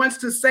that he wants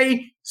to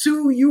say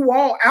to you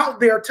all out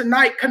there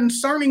tonight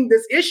concerning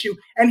this issue.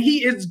 And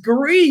he is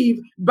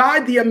grieved by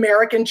the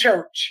American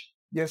church.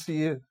 Yes,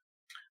 he is.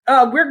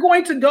 We're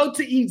going to go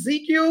to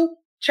Ezekiel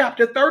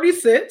chapter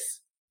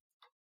 36.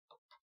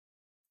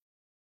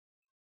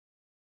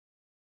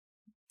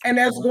 And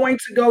that's going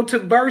to go to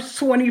verse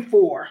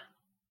 24.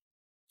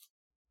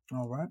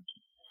 All right.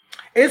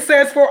 It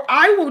says, "For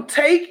I will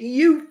take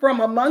you from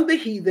among the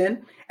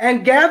heathen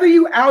and gather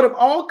you out of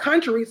all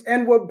countries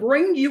and will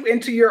bring you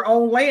into your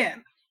own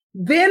land.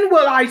 Then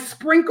will I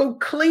sprinkle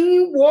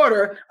clean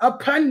water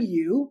upon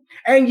you,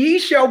 and ye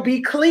shall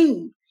be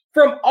clean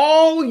from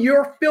all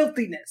your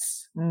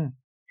filthiness.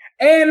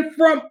 And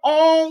from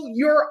all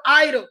your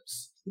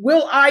idols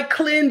will I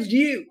cleanse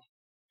you.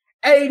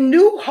 A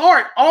new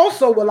heart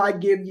also will I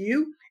give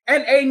you,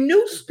 and a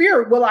new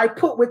spirit will I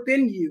put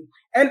within you.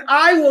 And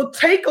I will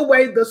take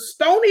away the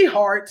stony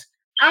heart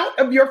out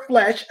of your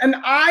flesh, and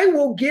I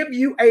will give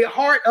you a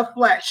heart of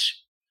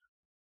flesh."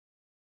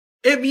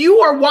 If you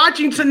are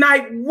watching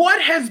tonight,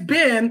 what has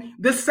been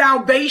the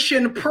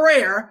salvation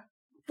prayer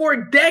for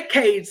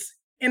decades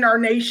in our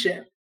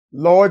nation?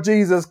 Lord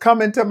Jesus,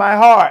 come into my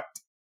heart.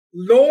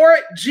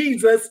 Lord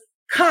Jesus,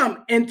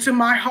 come into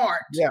my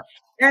heart. Yeah.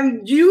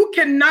 And you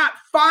cannot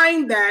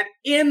find that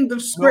in the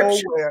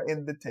scripture. Nowhere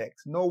in the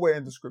text, nowhere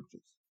in the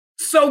scriptures.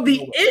 So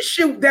the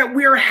issue that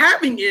we're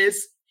having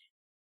is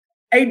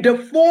a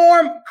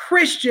deformed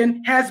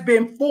Christian has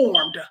been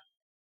formed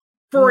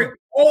for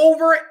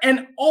over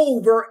and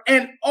over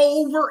and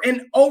over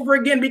and over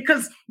again,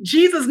 because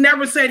Jesus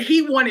never said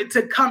he wanted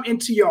to come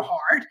into your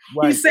heart.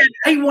 Right. He said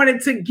he wanted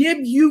to give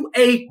you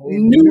a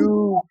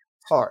new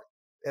heart.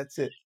 That's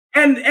it.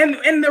 And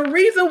the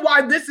reason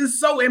why this is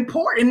so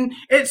important,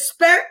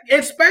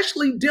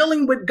 especially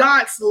dealing with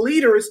God's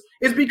leaders,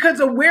 is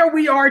because of where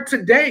we are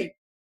today.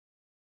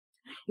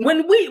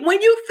 When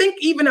you think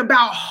even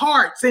about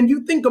hearts and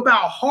you think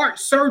about heart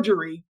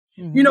surgery,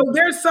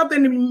 there's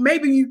something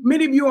maybe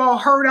many of you all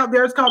heard out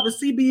there. It's called the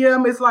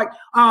CBM. It's like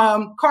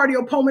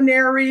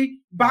cardiopulmonary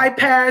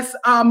bypass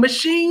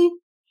machine.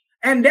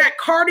 And that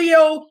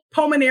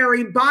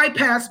cardiopulmonary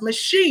bypass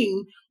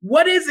machine,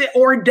 what is it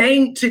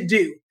ordained to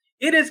do?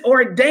 It is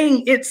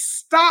ordained, it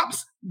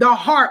stops the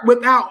heart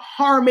without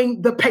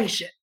harming the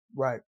patient.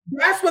 Right.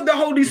 That's what the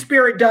Holy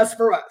Spirit does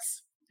for us.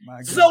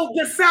 So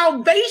the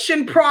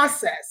salvation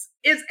process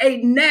is a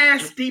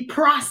nasty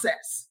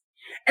process.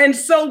 And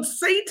so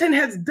Satan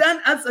has done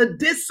us a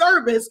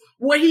disservice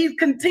where he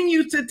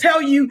continues to tell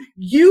you,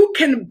 you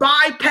can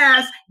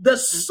bypass the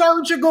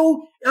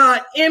surgical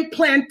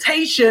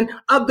implantation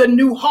of the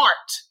new heart.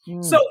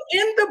 So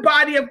in the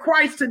body of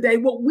Christ today,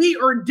 what we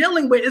are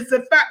dealing with is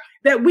the fact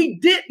that we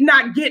did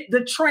not get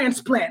the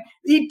transplant.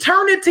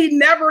 Eternity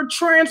never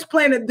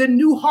transplanted the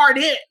new heart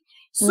in.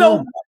 So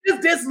what does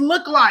this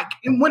look like?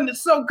 And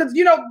because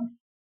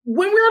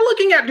when we're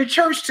looking at the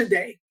church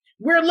today,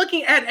 we're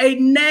looking at a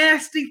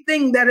nasty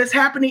thing that is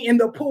happening in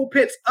the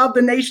pulpits of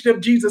the nation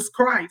of Jesus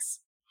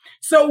Christ.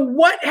 So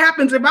what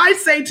happens if I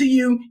say to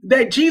you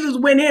that Jesus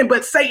went in,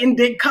 but Satan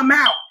did come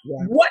out?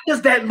 Yeah. What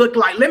does that look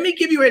like? Let me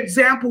give you an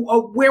example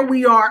of where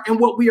we are and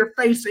what we are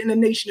facing in the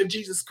nation of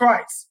Jesus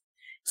Christ.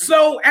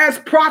 So as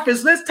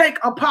prophets, let's take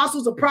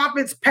apostles or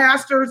prophets,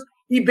 pastors,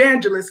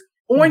 evangelists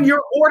on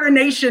your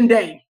ordination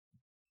day.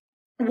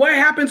 What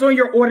happens on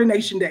your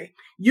ordination day?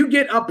 You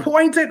get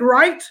appointed,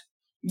 right?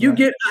 You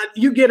get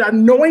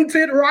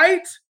anointed,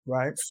 right?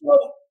 Right.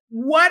 So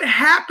what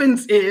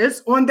happens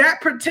is on that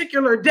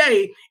particular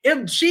day,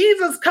 if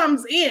Jesus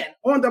comes in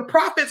on the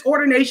prophet's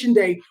ordination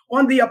day,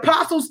 on the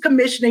apostles'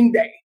 commissioning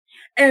day,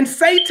 and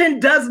Satan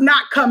does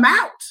not come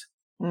out,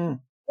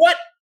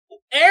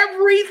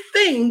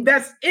 everything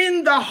that's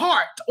in the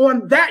heart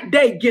on that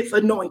day gets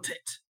anointed.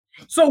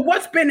 So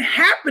what's been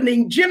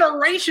happening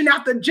generation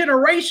after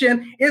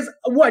generation is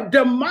what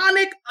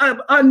demonic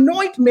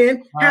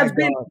anointment has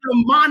been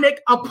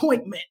demonic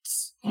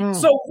appointments.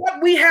 So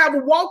what we have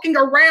walking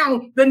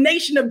around the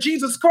nation of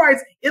Jesus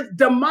Christ is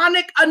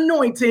demonic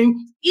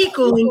anointing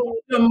equaling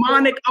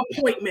demonic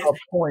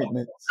appointments.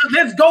 So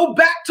let's go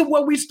back to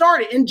where we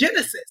started in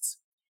Genesis.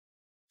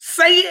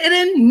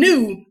 Satan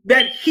knew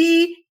that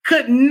he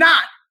could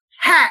not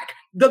hack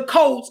the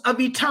codes of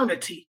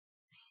eternity.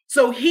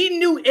 So he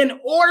knew in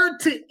order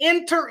to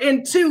enter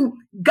into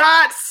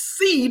God's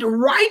seed,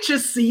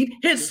 righteous seed,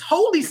 his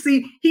holy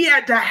seed, he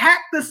had to hack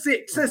the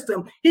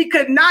system. He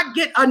could not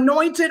get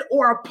anointed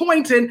or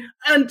appointed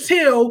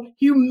until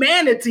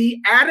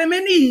humanity, Adam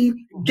and Eve,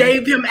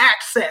 gave him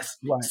access.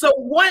 Right. So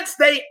once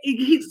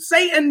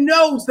Satan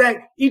knows that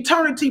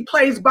eternity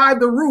plays by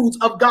the rules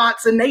of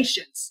gods and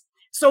nations.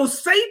 So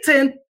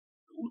Satan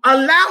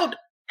allowed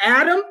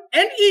Adam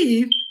and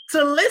Eve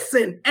to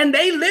listen. And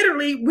they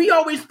literally, we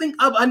always think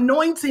of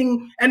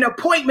anointing and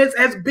appointments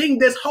as being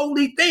this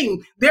holy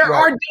thing. There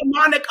are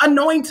demonic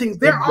anointings.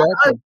 There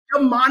are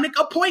demonic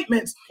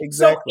appointments.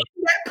 Exactly. So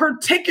in that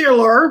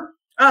particular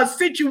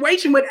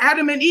situation with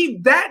Adam and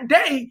Eve, that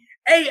day,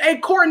 a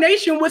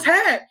coronation was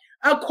had.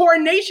 A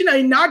coronation, an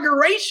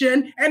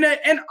inauguration, and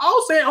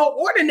also an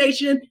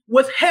ordination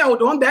was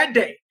held on that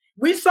day.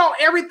 We saw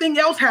everything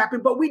else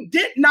happen, but we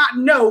did not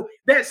know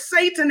that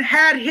Satan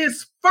had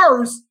his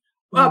first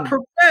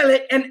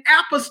prophetic and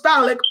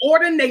apostolic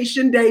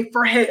ordination day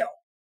for hell.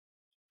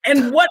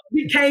 And what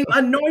became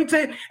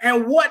anointed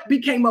and what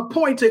became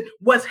appointed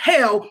was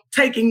hell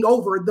taking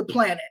over the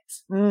planet.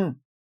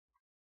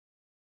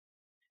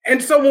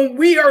 And so when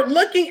we are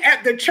looking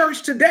at the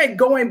church today,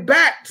 going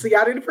back, see,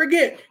 I didn't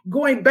forget,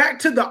 going back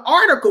to the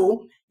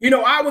article,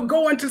 I would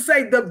go on to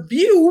say the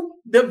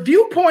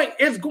viewpoint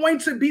is going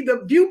to be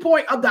the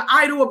viewpoint of the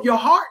idol of your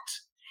heart.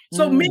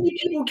 So many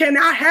people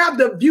cannot have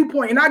the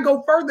viewpoint. And I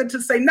go further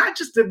to say not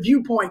just the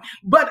viewpoint,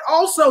 but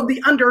also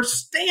the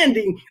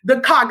understanding,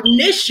 the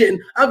cognition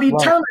of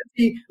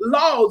eternity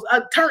laws,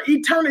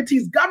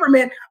 eternity's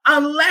government,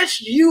 unless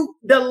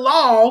the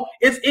law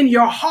is in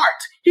your heart.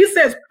 He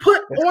says,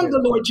 put on the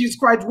Lord Jesus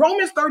Christ.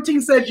 Romans 13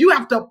 says you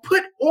have to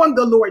put on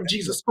the Lord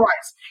Jesus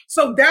Christ.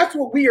 So that's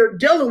what we are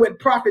dealing with,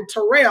 Prophet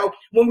Terrell,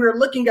 when we're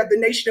looking at the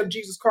nation of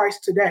Jesus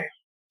Christ today.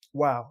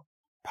 Wow.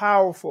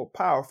 Powerful,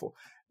 powerful.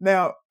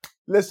 Now,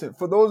 listen,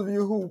 for those of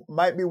you who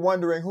might be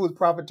wondering who is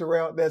Prophet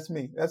Terrell, that's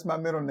me. That's my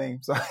middle name.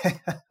 So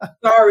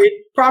sorry,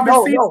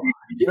 Prophet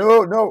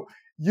No.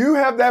 You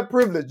have that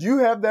privilege. You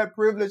have that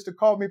privilege to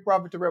call me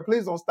Prophet Terrell.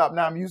 Please don't stop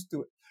now. I'm used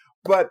to it.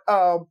 But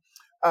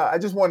I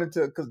just wanted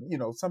to, because,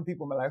 some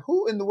people are like,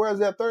 who in the world is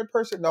that third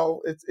person?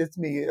 No, it's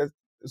me.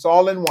 It's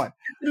all in one.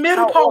 The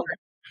middle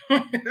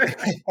part.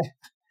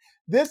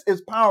 This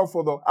is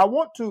powerful, though. I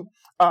want to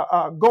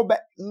go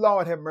back.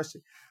 Lord have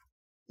mercy.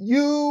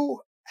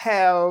 You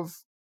have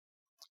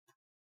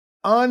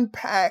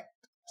unpacked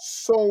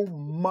so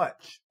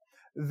much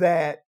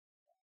that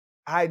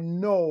I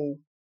know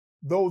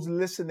those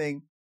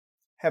listening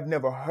have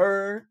never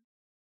heard,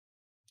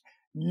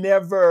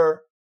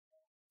 never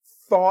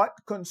thought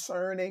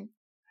concerning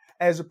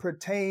as it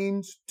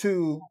pertains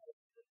to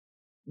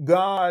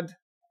God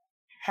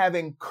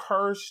having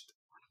cursed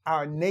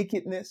our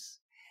nakedness.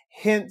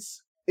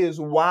 Hence is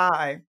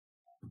why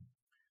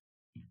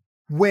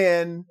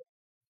when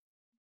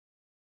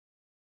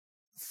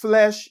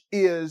flesh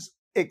is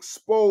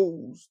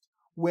exposed,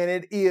 when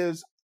it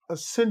is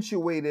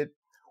accentuated,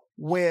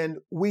 when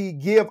we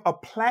give a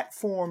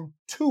platform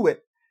to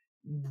it,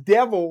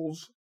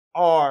 devils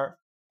are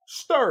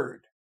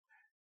stirred.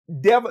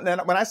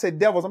 And when I say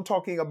devils, I'm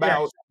talking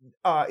about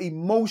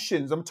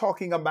emotions. I'm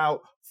talking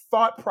about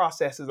thought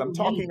processes. I'm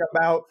talking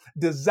about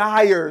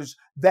desires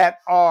that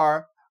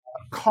are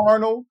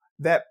carnal,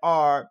 that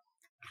are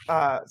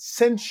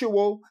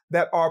sensual,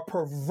 that are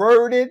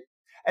perverted.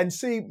 And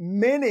see,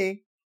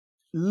 many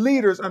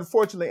leaders,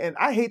 unfortunately, and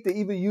I hate to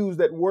even use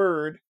that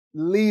word,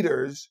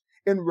 leaders,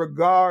 in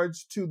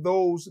regards to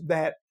those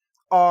that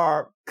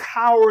are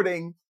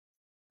cowarding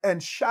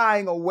and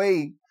shying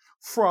away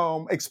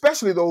from,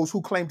 especially those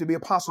who claim to be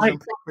apostles and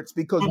prophets,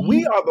 because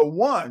we are the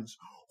ones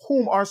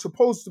whom are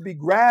supposed to be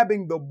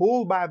grabbing the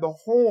bull by the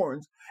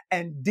horns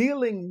and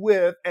dealing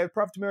with, as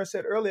Prophet Tamara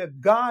said earlier,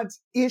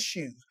 God's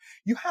issues.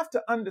 You have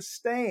to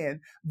understand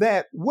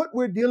that what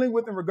we're dealing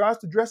with in regards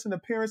to dress and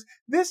appearance,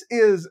 this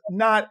is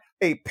not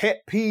a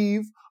pet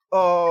peeve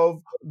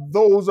of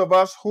those of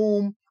us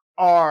whom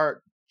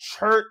are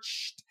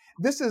churched.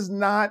 This is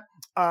not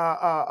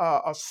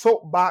a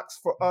soapbox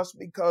for us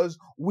because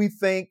we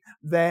think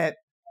that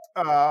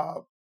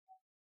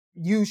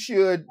you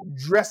should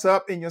dress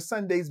up in your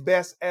Sunday's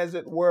best, as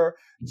it were,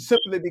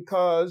 simply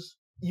because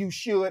you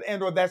should,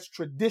 and or that's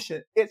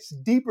tradition. It's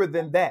deeper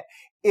than that.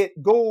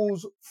 It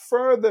goes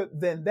further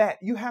than that.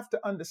 You have to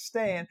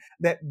understand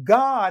that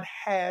God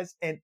has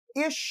an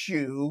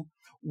issue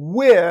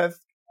with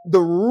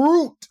the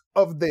root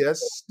of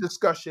this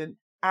discussion,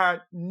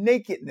 our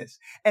nakedness.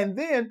 And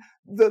then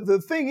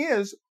the thing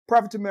is,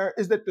 Prophet Tamara,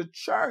 is that the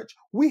church,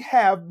 we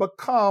have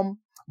become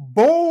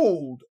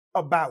bold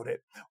about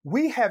it.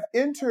 We have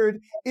entered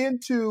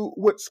into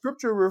what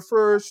scripture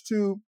refers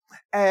to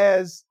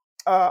as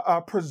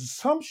a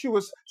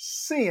presumptuous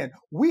sin.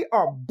 We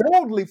are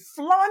boldly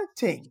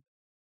flaunting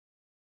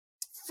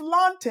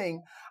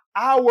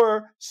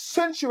our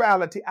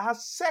sensuality, our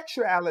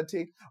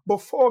sexuality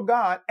before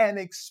God and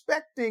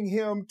expecting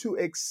him to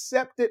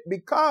accept it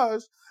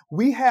because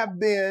we have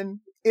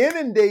been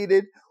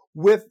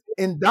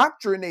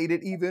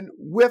indoctrinated even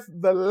with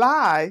the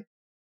lie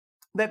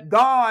that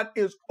God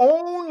is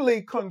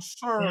only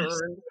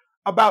concerned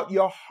about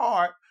your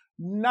heart,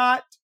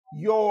 not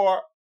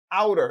your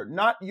outer,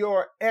 not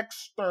your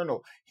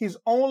external. He's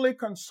only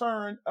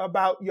concerned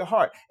about your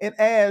heart. And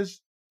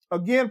as,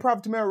 again,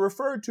 Prophet Tamara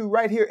referred to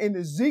right here in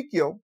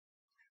Ezekiel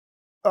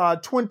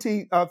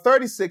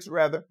 36,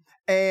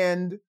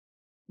 and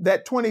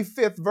that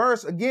 25th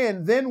verse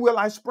again, then will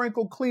I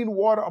sprinkle clean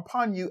water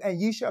upon you, and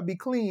ye shall be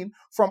clean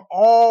from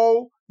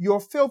all your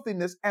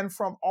filthiness, and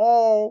from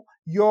all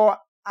your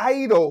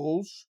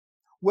idols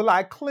will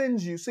I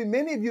cleanse you. See,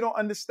 many of you don't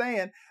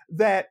understand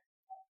that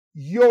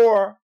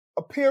your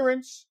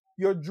appearance,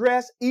 your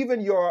dress,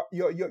 even your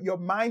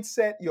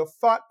mindset, your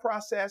thought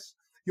process,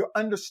 your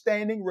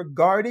understanding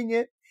regarding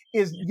it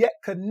is yet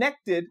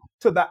connected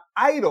to the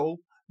idol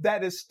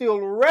that is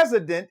still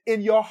resident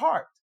in your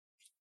heart.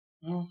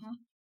 Mm-hmm.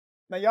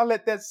 Now, y'all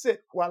let that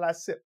sit while I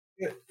sip.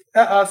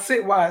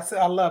 Sit while I sit.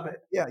 I love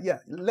it. Yeah.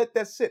 Let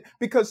that sit.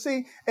 Because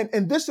see,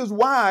 and this is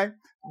why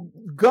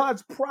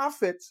God's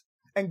prophets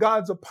and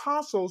God's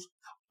apostles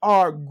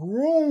are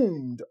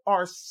groomed,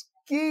 are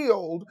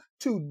skilled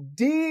to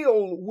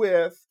deal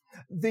with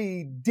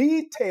the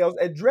details,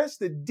 address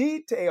the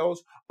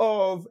details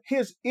of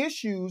his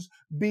issues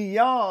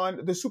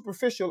beyond the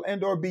superficial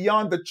and or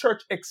beyond the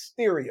church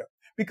exterior.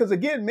 Because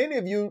again, many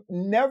of you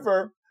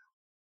never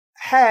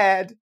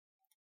had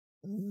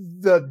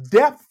the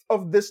depth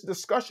of this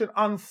discussion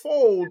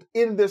unfold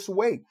in this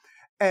way.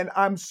 And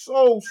I'm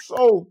so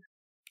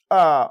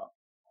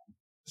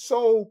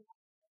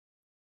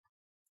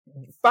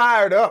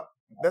fired up.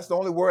 That's the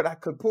only word I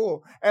could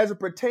pull as it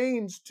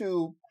pertains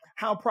to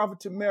how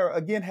Prophet Tamara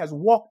again has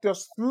walked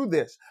us through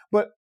this.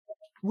 But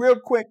real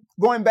quick,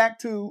 going back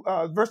to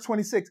verse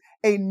 26,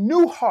 a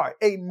new heart.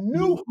 I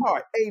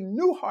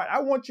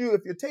want you,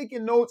 if you're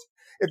taking notes,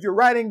 if you're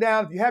writing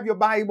down, if you have your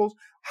Bibles,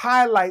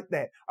 highlight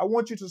that. I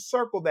want you to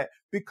circle that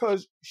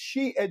because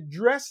she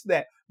addressed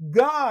that.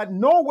 God,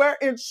 nowhere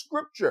in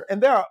Scripture,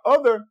 and there are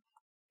other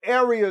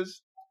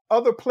areas,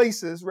 other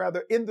places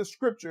rather in the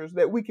Scriptures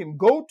that we can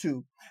go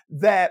to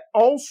that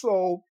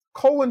also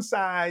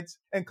coincides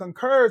and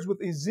concurs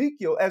with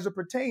Ezekiel as it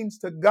pertains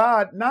to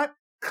God not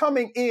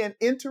coming in,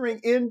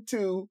 entering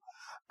into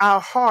our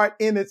heart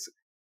in its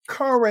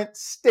current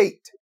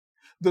state.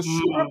 The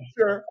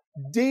Scripture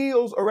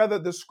deals, or rather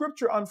the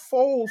Scripture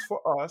unfolds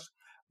for us,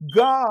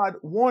 God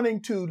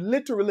wanting to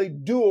literally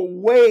do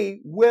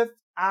away with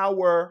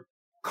our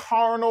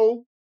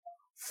carnal,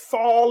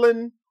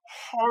 fallen,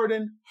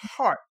 hardened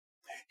heart.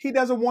 He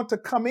doesn't want to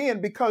come in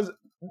because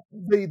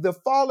the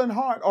fallen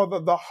heart, or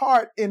the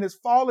heart in its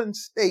fallen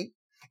state,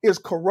 is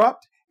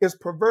corrupt, is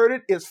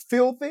perverted, is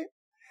filthy.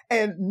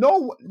 And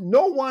no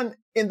one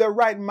in their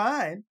right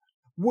mind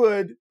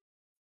would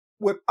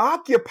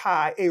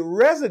occupy a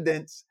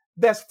residence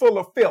that's full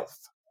of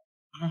filth.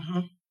 Mm-hmm.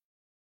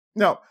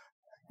 Now,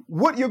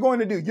 what you're going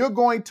to do, you're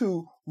going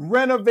to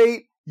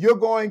renovate, you're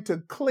going to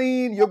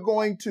clean, you're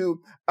going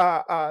to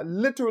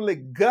literally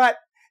gut,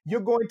 you're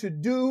going to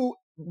do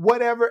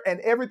whatever and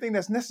everything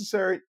that's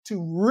necessary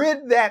to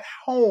rid that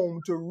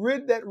home, to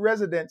rid that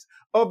residence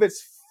of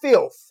its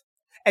filth.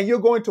 And you're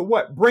going to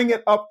what? Bring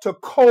it up to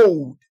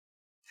code.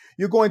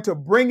 You're going to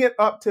bring it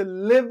up to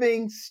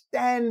living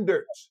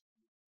standards.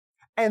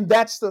 And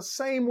that's the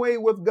same way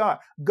with God.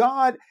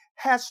 God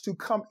has to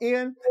come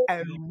in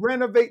and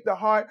renovate the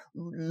heart,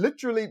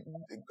 literally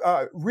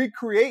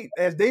recreate,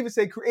 as David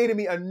said, created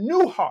me a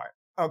new heart,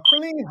 a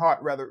clean heart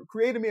rather,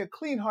 created me a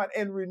clean heart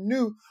and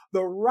renew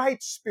the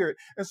right spirit.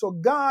 And so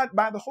God,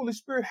 by the Holy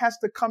Spirit, has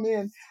to come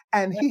in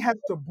and he has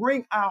to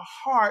bring our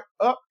heart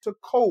up to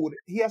code.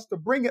 He has to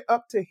bring it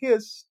up to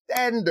his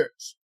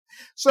standards.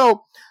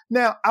 So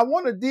now I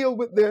want to deal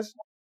with this.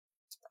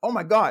 Oh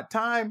my God,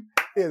 time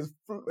is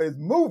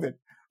moving.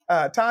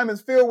 Time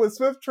is filled with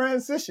swift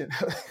transition.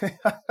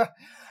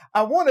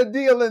 I want to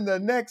deal in the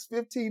next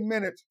 15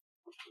 minutes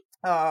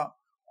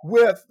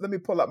with, let me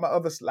pull up my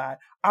other slide.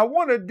 I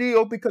want to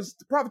deal, because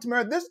Prophet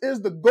Tamara, this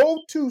is the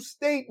go-to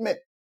statement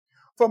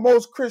for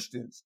most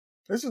Christians.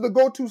 This is the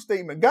go-to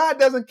statement. God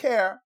doesn't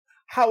care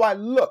how I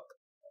look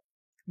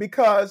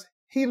because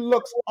he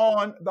looks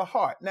on the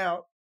heart.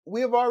 Now,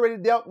 we have already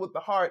dealt with the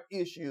heart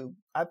issue.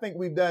 I think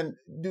we've done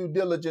due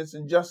diligence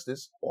and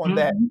justice on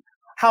that.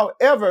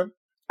 However,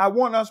 I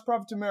want us,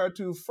 Prophet Tamara,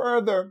 to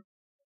further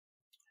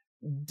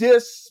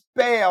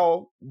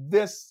dispel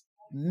this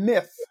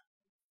myth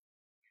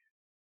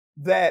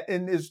that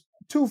is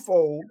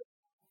twofold.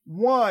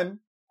 One,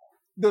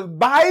 the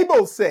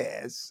Bible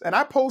says, and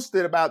I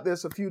posted about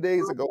this a few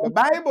days ago, the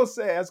Bible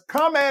says,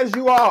 come as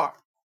you are.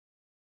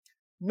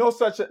 No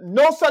such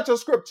a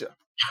scripture.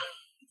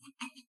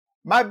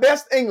 My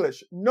best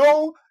English,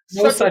 no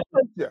such a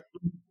scripture.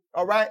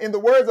 All right. In the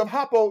words of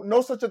Hoppo,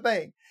 no such a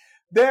thing.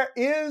 There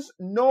is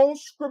no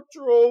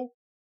scriptural,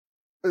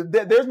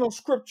 there's no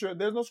scripture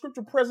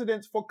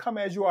precedence for come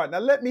as you are. Now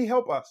let me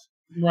help us.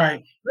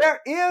 Right.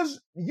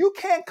 You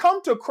can't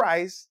come to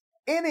Christ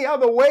any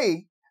other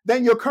way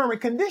than your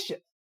current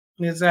condition.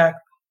 Exactly.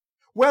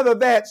 Whether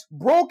that's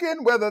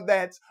broken, whether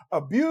that's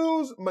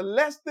abused,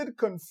 molested,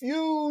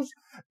 confused,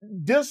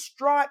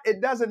 distraught,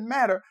 it doesn't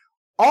matter.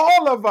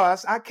 All of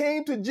us, I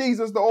came to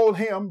Jesus, the old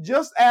hymn,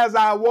 just as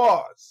I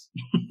was.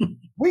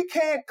 We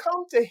can't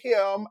come to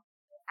him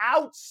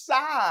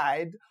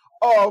outside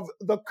of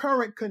the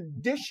current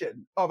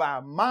condition of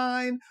our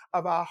mind,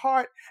 of our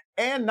heart,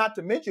 and not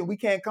to mention, we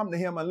can't come to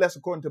him unless,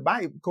 according to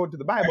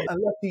the Bible,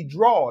 unless he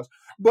draws.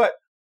 But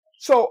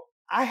So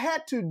I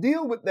had to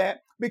deal with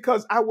that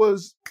because I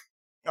was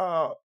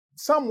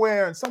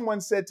somewhere and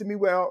someone said to me,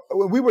 well,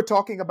 when we were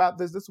talking about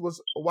this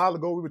was a while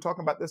ago, we were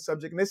talking about this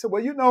subject, and they said,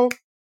 well,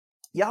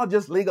 y'all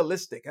just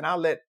legalistic. And I'll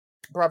let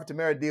Prophet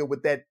Tamara deal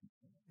with that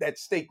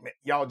statement.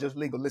 Y'all just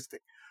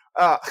legalistic.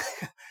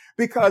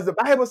 Because the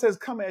Bible says,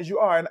 come as you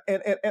are.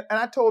 And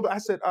I told her, I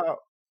said,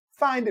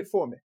 find it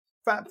for me.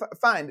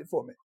 Find it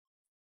for me.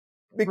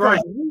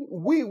 Because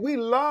we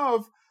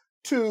love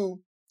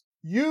to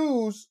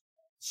use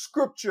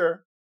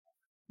scripture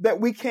that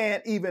we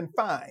can't even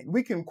find.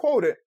 We can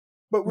quote it,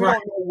 but we don't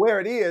know where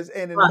it is.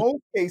 And in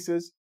most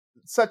cases,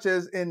 such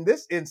as in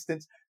this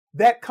instance,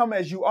 that come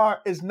as you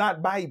are is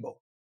not Bible.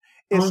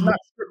 It's not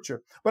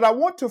scripture. But I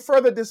want to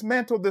further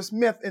dismantle this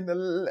myth in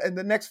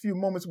the next few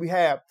moments we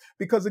have.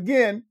 Because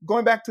again,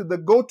 going back to the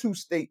go-to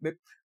statement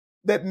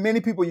that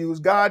many people use,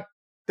 God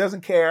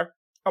doesn't care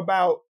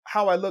about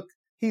how I look.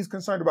 He's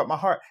concerned about my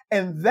heart.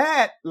 And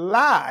that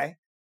lie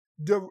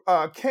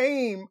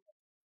came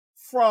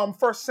from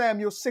 1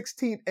 Samuel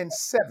 16 and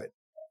 7.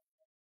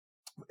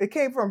 It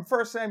came from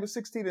 1 Samuel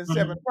 16 and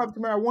 7. Prophet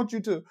Tamara, I want you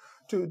to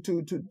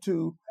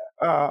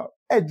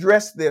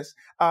address this.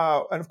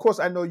 And of course,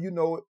 I know you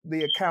know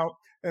the account.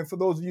 And for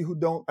those of you who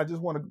don't, I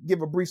just want to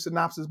give a brief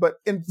synopsis. But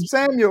in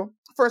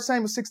 1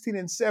 Samuel 16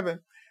 and 7,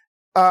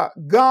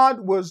 God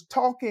was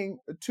talking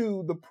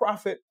to the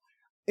prophet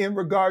in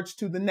regards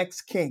to the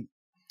next king.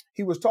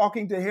 He was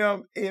talking to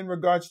him in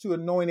regards to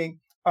anointing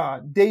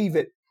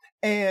David.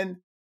 And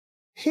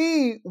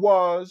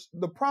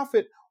the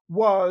prophet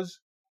was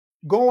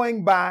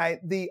going by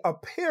the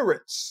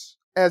appearance,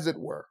 as it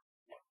were.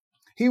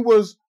 He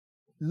was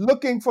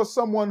looking for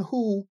someone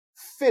who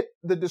fit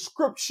the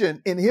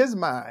description in his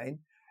mind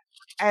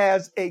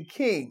as a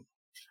king.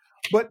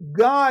 But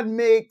God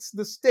makes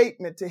the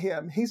statement to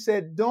him. He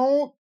said,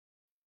 don't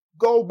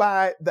go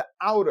by the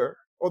outer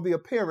or the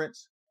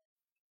appearance.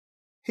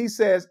 He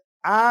says,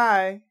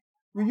 you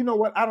know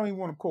what? I don't even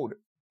want to quote it.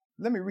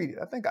 Let me read it.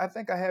 I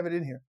think I have it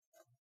in here.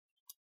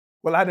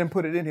 Well, I didn't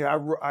put it in here.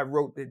 I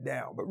wrote it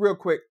down. But real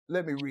quick,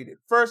 let me read it.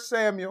 1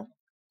 Samuel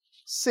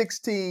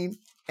 16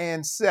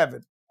 and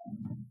 7.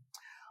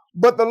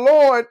 But the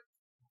Lord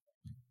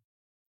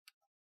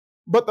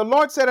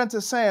said unto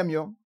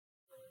Samuel,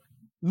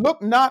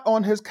 look not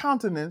on his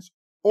countenance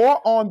or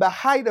on the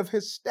height of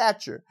his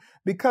stature,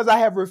 because I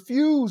have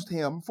refused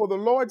him, for the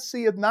Lord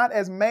seeth not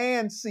as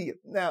man seeth.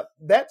 Now,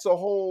 that's a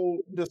whole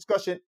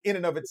discussion in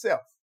and of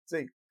itself.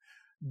 See,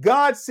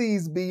 God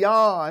sees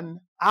beyond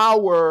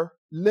our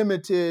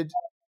limited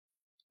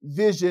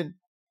vision,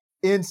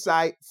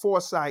 insight,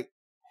 foresight.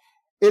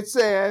 It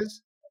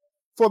says,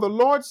 for the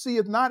Lord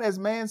seeth not as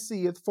man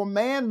seeth, for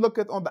man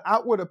looketh on the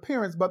outward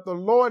appearance, but the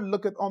Lord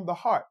looketh on the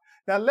heart.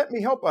 Now, let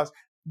me help us.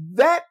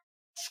 That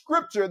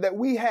scripture that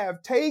we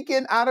have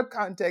taken out of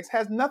context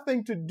has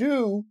nothing to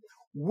do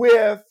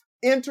with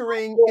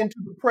entering into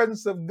the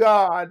presence of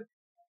God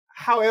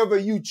however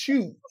you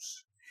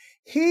choose.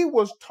 He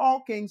was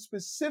talking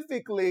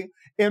specifically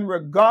in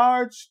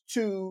regards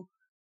to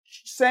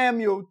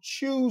Samuel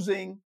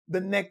choosing the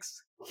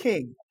next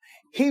king.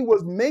 He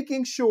was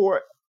making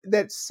sure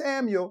that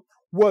Samuel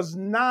was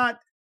not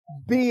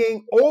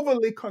being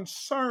overly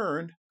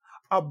concerned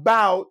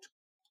about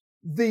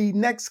the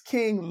next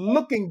king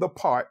looking the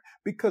part,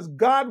 because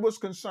God was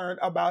concerned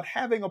about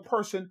having a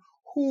person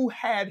who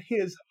had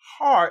his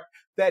heart,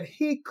 that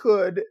he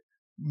could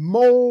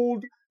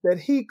mold, that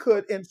he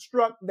could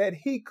instruct, that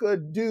he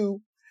could do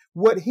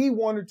what he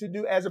wanted to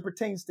do as it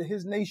pertains to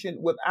his nation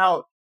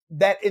without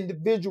that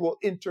individual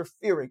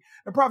interfering.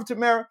 And Prophet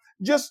Tamara,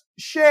 just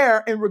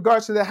share in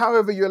regards to that,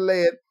 however you're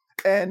led,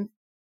 and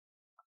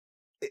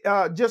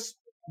just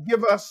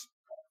give us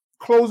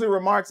closing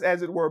remarks,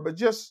 as it were, but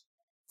just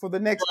for the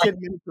next 10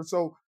 minutes or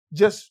so,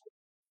 just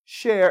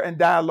share and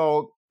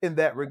dialogue in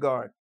that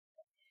regard.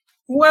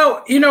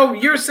 Well,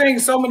 you're saying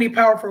so many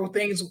powerful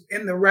things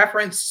in the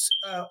reference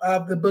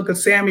of the book of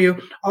Samuel,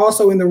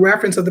 also in the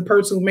reference of the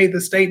person who made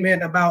the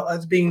statement about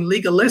us being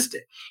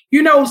legalistic.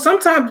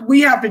 Sometimes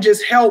we have to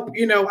just help,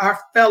 our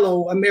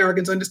fellow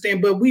Americans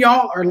understand, but we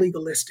all are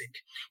legalistic,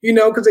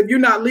 because if you're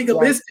not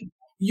legalistic,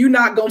 you're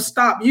not going to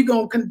stop. You're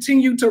going to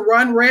continue to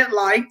run red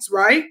lights,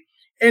 right?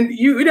 And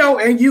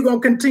and you're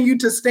going to continue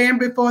to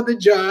stand before the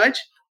judge,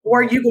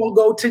 or you're going to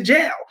go to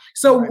jail.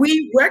 So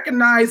we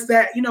recognize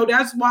that,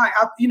 that's why,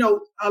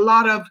 a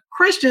lot of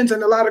Christians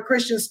and a lot of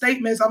Christian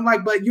statements, I'm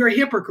like, but you're a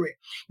hypocrite,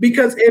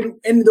 because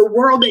in the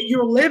world that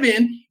you're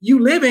living, you're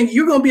going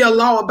to be a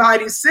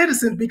law-abiding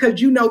citizen, because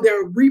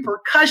there are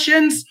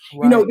repercussions,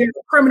 there are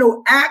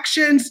criminal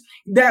actions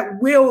that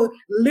will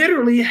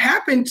literally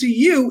happen to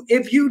you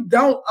if you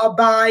don't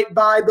abide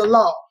by the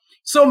law.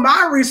 So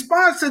my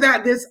response to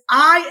that is,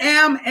 I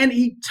am an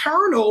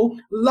eternal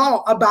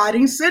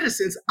law-abiding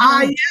citizen.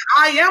 I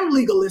am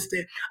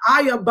legalistic.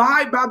 I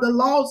abide by the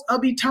laws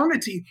of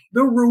eternity,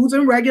 the rules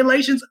and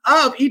regulations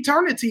of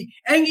eternity,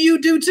 and you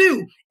do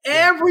too.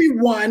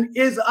 Everyone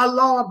is a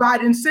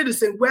law-abiding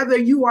citizen, whether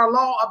you are a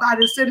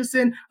law-abiding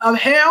citizen of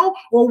hell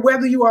or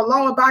whether you are a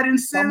law-abiding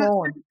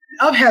citizen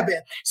of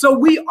heaven. So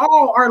we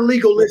all are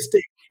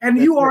legalistic. And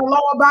you are a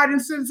law-abiding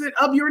citizen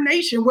of your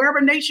nation,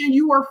 wherever nation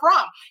you are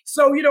from.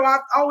 So, I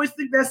always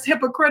think that's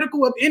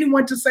hypocritical of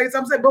anyone to say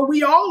something, but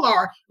we all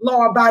are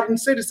law-abiding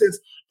citizens.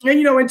 And,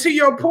 and to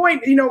your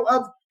point,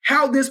 of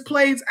how this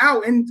plays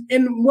out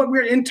in what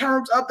we're in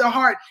terms of the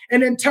heart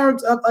and in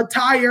terms of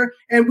attire,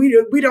 and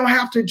we don't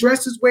have to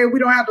dress this way, we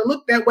don't have to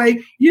look that way.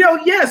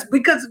 Yes,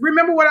 because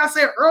remember what I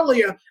said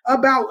earlier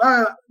about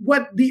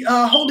what the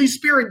Holy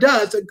Spirit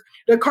does.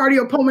 The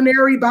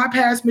cardiopulmonary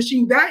bypass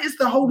machine, that is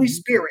the Holy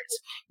Spirit.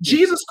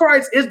 Jesus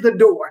Christ is the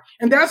door.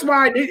 And that's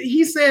why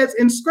he says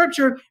in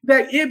scripture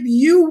that if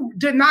you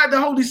deny the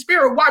Holy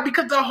Spirit, why?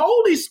 Because the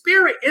Holy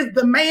Spirit is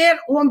the man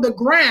on the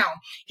ground.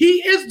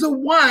 He is the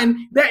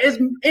one that is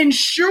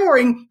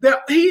ensuring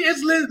that he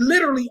is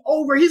literally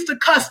he's the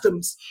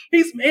customs.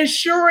 He's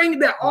ensuring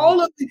that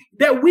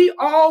that we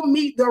all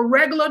meet the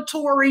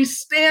regulatory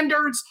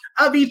standards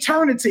of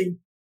eternity.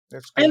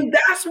 And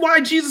that's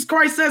why Jesus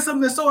Christ says something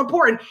that's so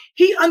important.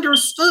 He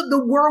understood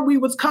the world we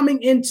was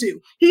coming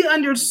into. He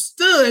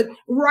understood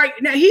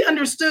he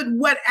understood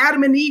what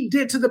Adam and Eve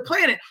did to the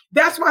planet.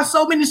 That's why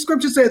so many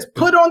scriptures says,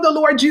 put on the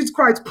Lord Jesus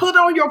Christ, put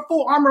on your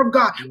full armor of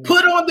God,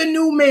 put on the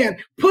new man,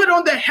 put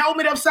on the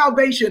helmet of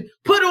salvation,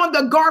 put on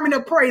the garment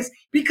of praise,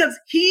 because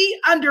he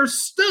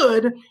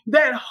understood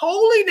that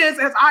holiness,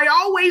 as I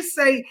always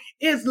say,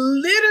 is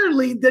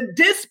literally the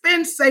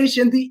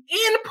dispensation, the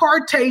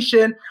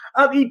impartation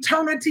of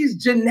eternity's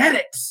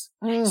genetics.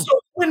 So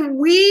when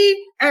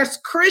we as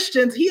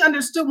Christians, he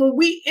understood when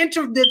we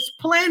entered this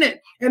planet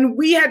and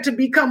we had to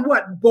become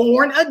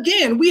born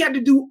again. We had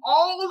to do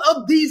all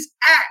of these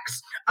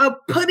acts of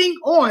putting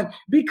on,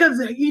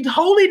 because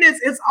holiness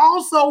is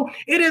also,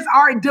 it is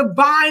our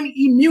divine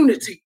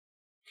immunity.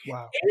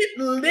 Wow. It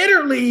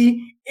literally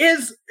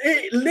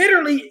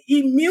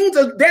immunes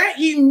us. That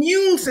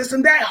immune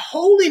system, that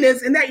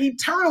holiness and that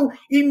eternal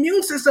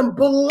immune system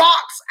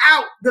blocks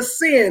out the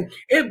sin.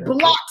 It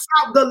blocks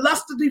out the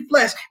lust of the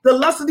flesh, the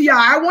lust of the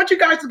eye. I want you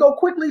guys to go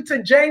quickly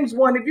to James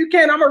 1. If you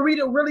can, I'm going to read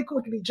it really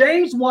quickly.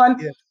 James 1.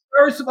 Yes.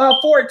 Verse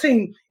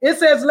 14, it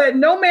says, let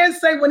no man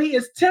say when he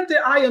is tempted,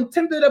 I am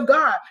tempted of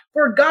God.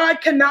 For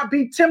God cannot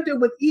be tempted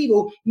with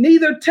evil,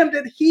 neither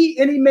tempted he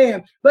any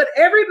man. But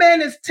every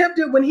man is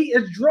tempted when he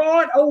is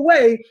drawn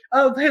away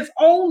of his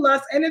own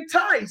lust and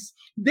enticed.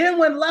 Then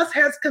when lust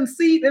has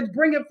conceived, it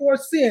bringeth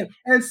forth sin.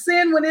 And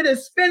sin, when it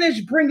is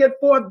finished, bringeth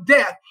forth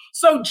death.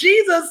 So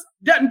Jesus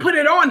doesn't put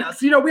it on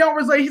us. We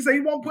always say, he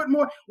won't put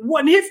more.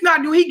 When he's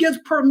not doing, he gives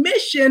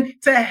permission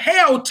to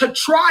hell to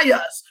try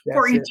us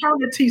for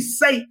eternity's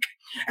sake.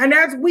 And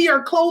as we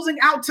are closing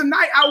out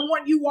tonight, I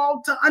want you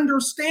all to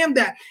understand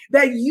that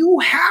you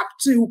have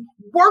to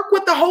work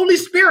with the Holy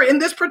Spirit in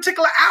this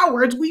particular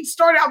hour. As we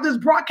start out this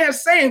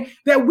broadcast saying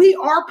that we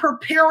are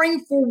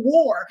preparing for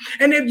war.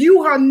 And if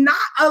you have not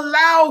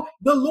allowed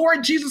the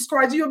Lord Jesus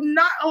Christ, you have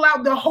not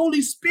allowed the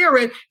Holy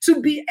Spirit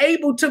to be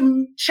able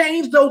to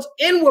change those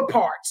inward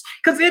parts.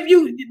 Because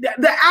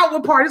the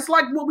outward part, it's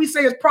like what we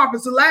say is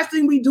prophets. The last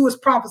thing we do is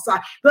prophesy.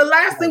 The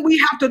last thing we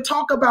have to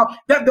talk about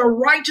that the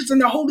righteous and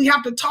the holy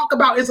have to talk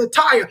about is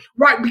attire,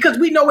 right? Because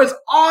we know it's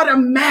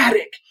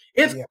automatic.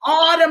 It's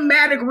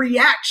automatic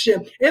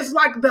reaction. It's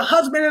like the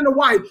husband and the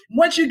wife.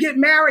 Once you get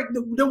married,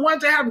 the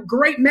ones that have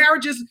great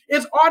marriages,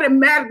 it's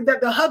automatic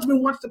that the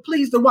husband wants to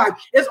please the wife.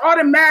 It's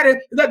automatic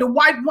that the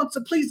wife wants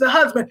to please the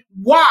husband.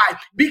 Why?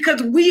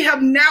 Because we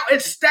have now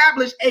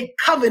established a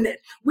covenant.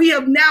 We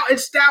have now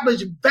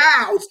established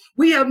vows.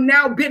 We have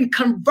now been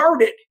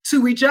converted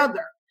to each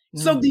other.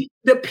 So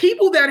the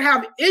people that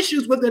have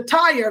issues with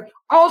attire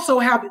also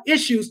have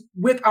issues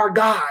with our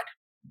God.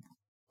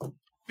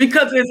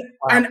 Because it's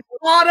an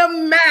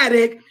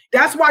automatic,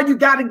 that's why you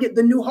got to get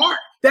the new heart.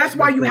 That's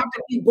why you have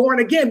to be born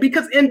again.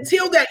 Because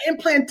until that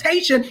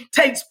implantation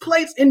takes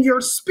place in your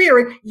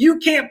spirit, you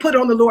can't put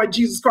on the Lord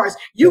Jesus Christ.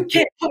 You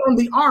can't put on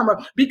the armor.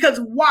 Because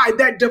why?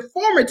 That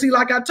deformity,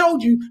 like I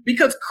told you,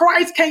 because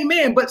Christ came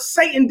in, but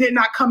Satan did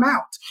not come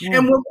out.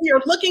 And when we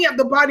are looking at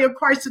the body of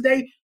Christ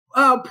today,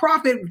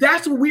 prophet,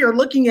 that's what we are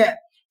looking at.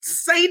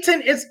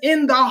 Satan is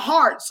in the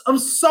hearts of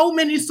so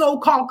many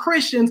so-called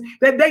Christians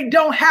that they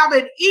don't have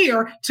an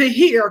ear to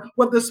hear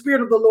what the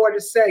Spirit of the Lord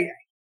is saying.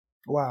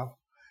 Wow.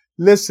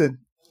 Listen,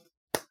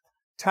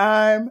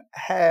 time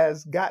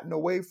has gotten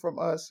away from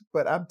us,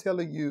 but I'm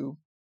telling you,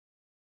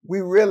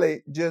 we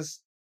really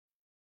just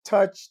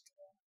touched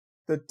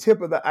the tip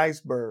of the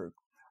iceberg.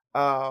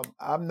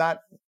 I'm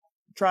not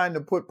trying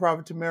to put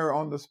Prophet Tamara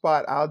on the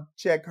spot. I'll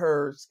check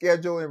her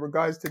schedule in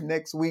regards to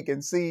next week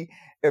and see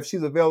if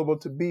she's available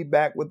to be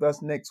back with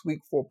us next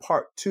week for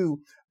part 2,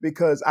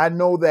 because I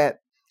know that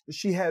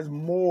she has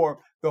more,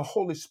 the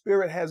Holy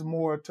Spirit has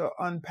more to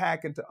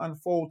unpack and to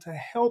unfold to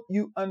help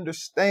you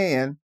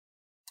understand,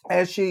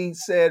 as she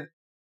said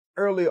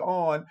early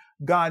on,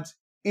 God's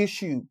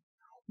issue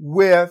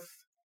with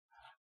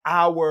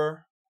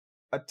our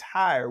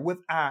attire, with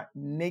our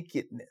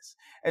nakedness.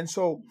 And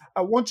so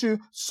I want you,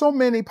 so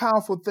many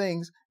powerful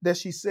things that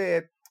she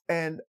said,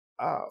 and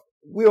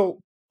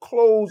we'll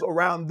close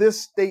around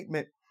this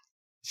statement.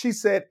 she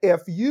said,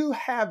 if you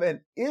have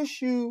an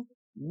issue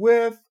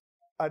with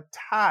a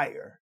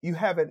tire, you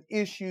have an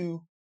issue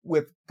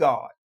with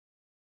God.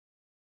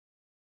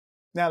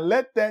 Now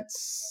let that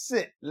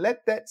sit,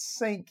 let that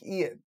sink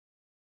in.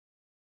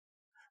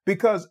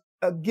 Because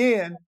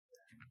again,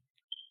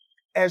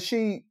 as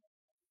she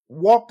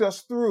walked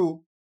us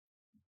through,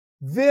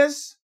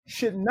 this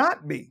should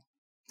not be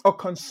a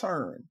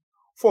concern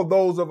for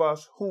those of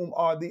us whom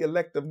are the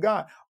elect of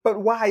God.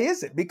 But why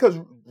is it? Because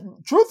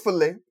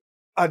truthfully,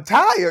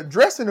 attire,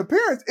 dress, and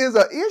appearance is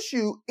an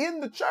issue in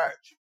the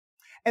church.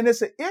 And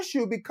it's an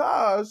issue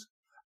because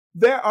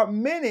there are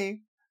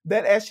many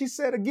that, as she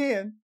said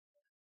again,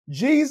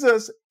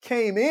 Jesus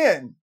came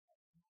in,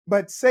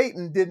 but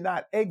Satan did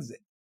not exit.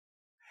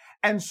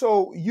 And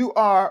so you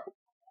are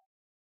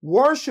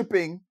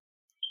worshiping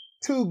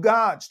two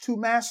gods, two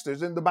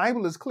masters. And the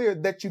Bible is clear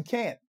that you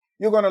can't.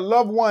 You're going to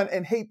love one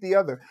and hate the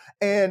other.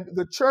 And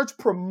the church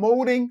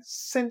promoting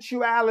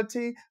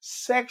sensuality,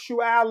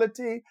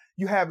 sexuality.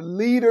 You have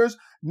leaders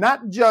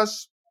not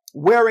just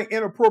wearing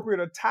inappropriate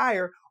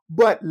attire,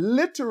 but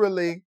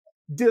literally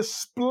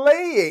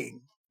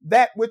displaying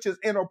that which is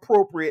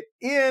inappropriate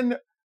in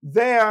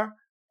their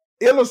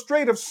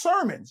illustrative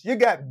sermons. You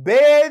got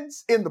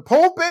beds in the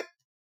pulpit.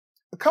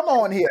 Come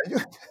on here.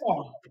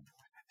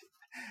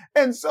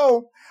 And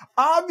so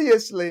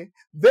obviously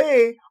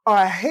they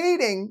are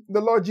hating the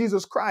Lord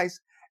Jesus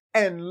Christ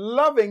and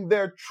loving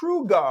their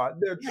true God,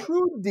 their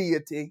true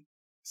deity,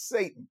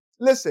 Satan.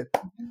 Listen,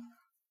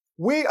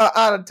 we are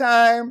out of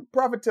time.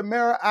 Prophet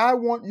Tamara, I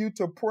want you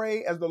to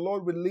pray as the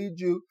Lord would lead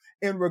you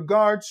in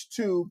regards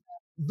to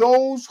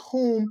those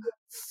whom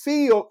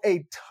feel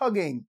a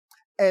tugging,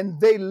 and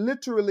they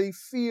literally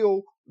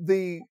feel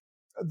the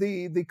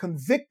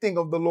convicting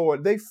of the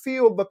Lord. They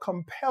feel the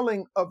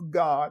compelling of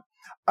God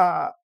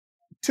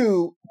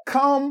to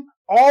come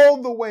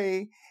all the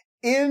way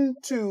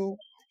into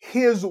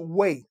his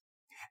way.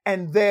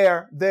 And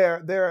their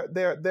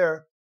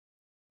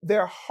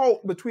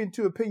halt between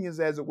two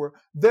opinions, as it were.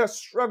 They're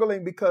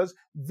struggling because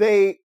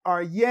they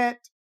are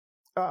yet,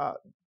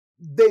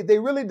 they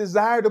really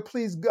desire to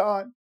please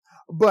God,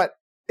 but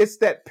it's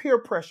that peer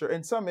pressure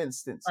in some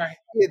instance. Right.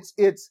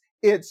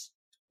 It's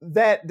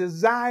that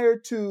desire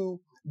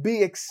to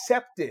be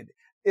accepted.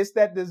 It's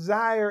that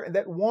desire and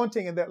that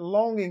wanting and that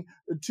longing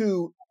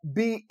to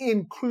be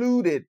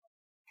included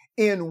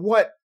in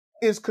what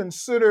is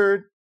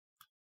considered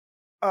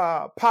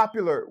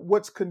popular,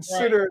 what's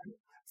considered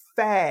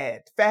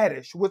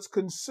faddish, what's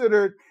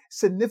considered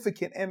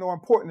significant and or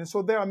important. And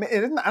so there are,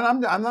 and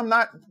I'm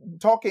not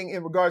talking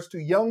in regards to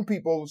young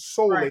people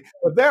solely,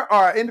 but there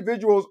are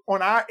individuals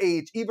on our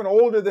age, even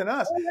older than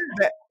us,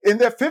 that in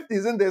their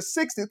 50s, in their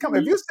 60s. Come,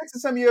 if you're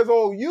 60-some years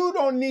old, you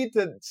don't need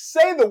to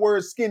say the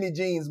word skinny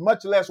jeans,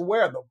 much less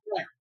wear them.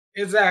 Right.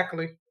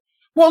 Exactly.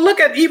 Well, look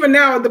at even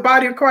now the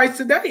body of Christ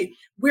today.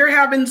 We're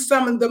having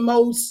some of the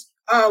most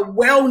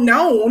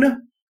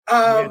well-known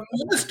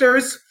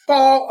ministers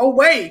fall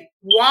away.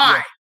 Why?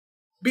 Yeah.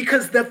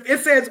 Because it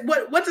says,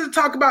 what does it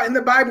talk about in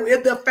the Bible?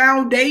 If the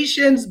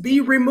foundations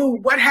be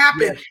removed, what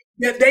happened?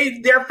 That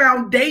their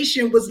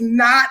foundation was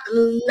not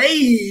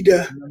laid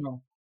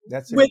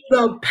That's with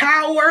the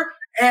power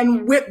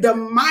and with the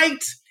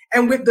might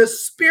and with the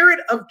spirit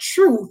of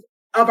truth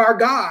of our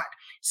God.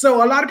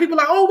 So a lot of people are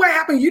like, oh, what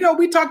happened?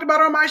 We talked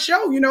about on my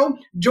show,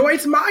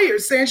 Joyce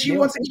Myers saying she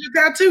wants to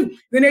get a tattoo.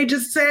 Then they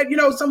just said,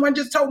 someone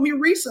just told me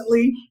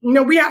recently,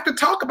 we have to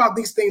talk about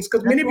these things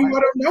because many people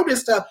don't know this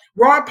stuff.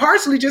 Rod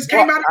Parsley just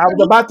came out. I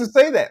was about to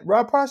say that.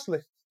 Rod Parsley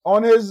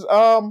on his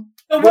So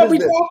what we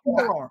talking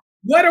about?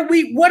 What are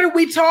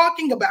we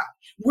talking about?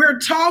 We're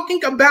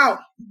talking about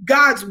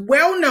God's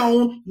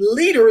well-known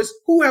leaders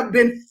who have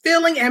been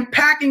filling and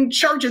packing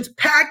churches,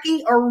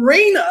 packing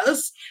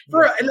arenas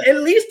for at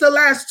least the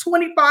last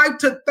 25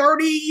 to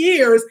 30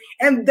 years.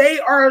 And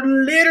they are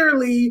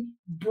literally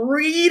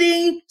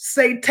breeding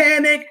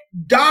satanic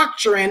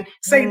doctrine,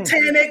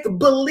 satanic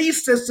belief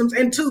systems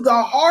into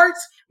the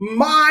hearts,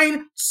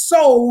 mind,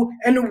 soul,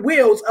 and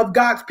wills of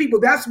God's people.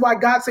 That's why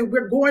God said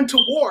we're going to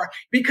war,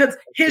 because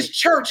his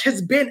church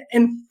has been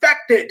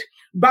infected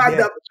by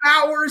the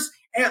powers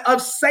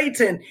of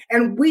Satan.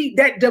 And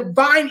that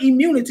divine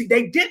immunity,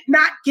 they did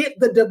not get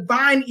the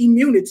divine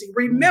immunity.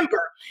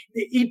 Remember,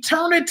 the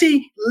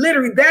eternity,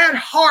 literally, that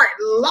heart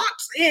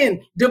locks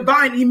in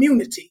divine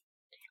immunity.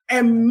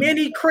 And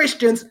many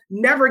Christians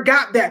never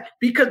got that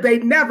because they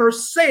never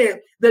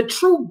said the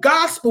true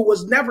gospel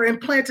was never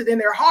implanted in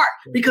their heart,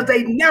 because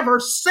they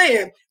never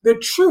said the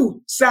true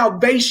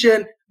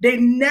salvation. They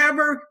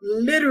never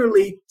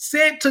literally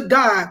said to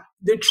God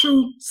the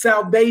true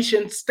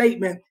salvation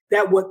statement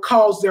that would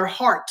cause their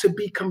heart to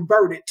be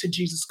converted to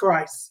Jesus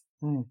Christ.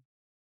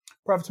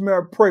 Prophet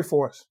Tamara, pray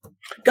for us.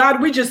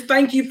 God, we just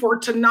thank you for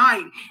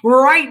tonight.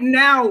 Right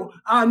now,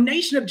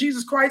 Nation of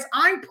Jesus Christ,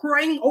 I'm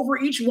praying over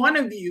each one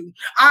of you.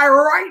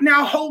 Right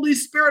now, Holy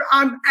Spirit,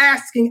 I'm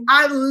asking,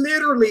 I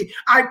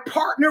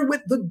partner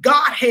with the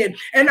Godhead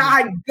and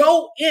I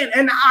go in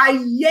and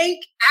I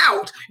yank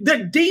out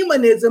the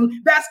demonism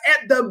that's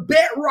at the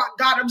bedrock,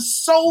 God, of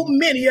so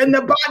many in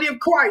the body of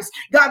Christ.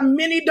 God,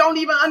 many don't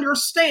even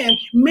understand.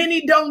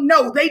 Many don't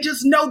know. They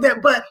just know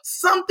that, but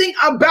something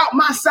about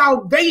my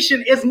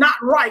salvation is not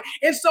right.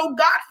 And so,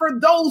 God, for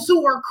those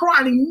who are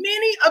crying,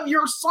 many of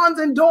your sons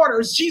and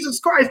daughters, Jesus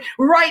Christ,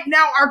 right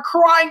now are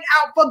crying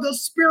out for the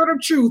spirit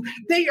of truth.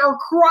 They are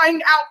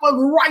crying out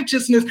for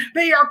righteousness.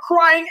 They are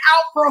crying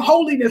out for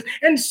holiness.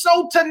 And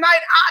so tonight,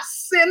 I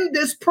send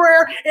this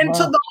prayer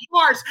into the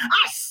hearts.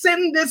 I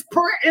send this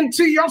prayer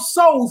into your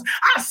souls.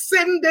 I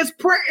send this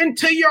prayer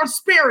into your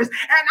spirits. And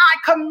I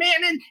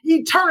command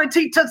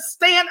eternity to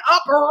stand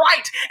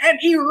upright and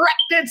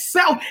erect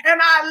itself.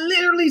 And I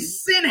literally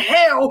send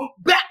hell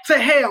back to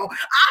hell.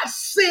 I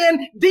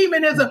send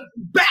demonism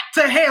back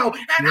to hell.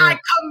 And I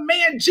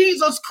command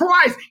Jesus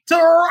Christ to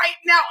right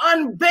now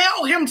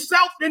unveil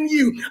himself in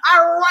you. I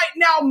right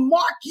now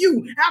mark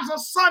you as a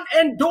son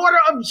and daughter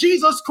of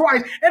Jesus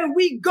Christ. And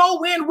we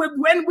go in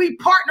when we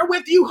partner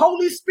with you,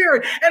 Holy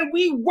Spirit, and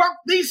we work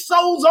these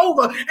souls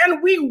over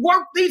and we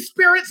work these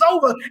spirits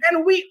over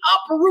and we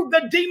uproot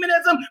the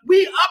demonism.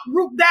 We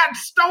uproot that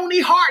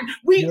stony heart.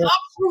 We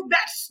uproot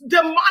that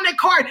demonic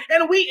heart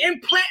and we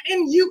implant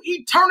in you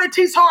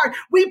eternity's heart.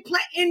 We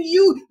plant in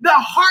you the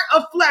heart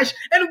of flesh.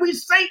 And we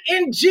say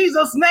in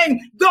Jesus' name,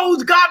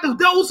 those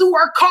who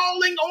are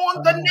calling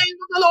on the name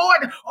of the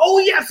Lord. Oh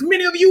yes,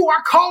 many of you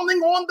are calling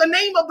on the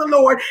name of the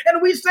Lord. And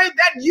we say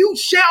that you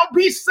shall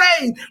be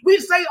saved. We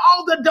say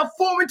all the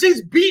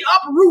deformities be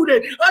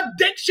uprooted.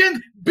 Addictions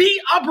be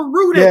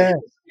uprooted. Yes.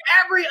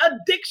 Every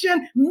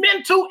addiction,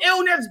 mental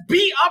illness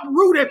be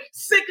uprooted.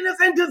 Sickness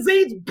and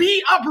disease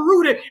be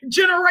uprooted.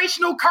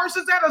 Generational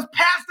curses that is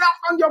passed out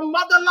from your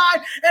mother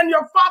line and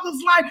your father's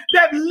line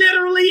that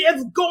literally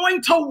is going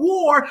to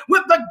war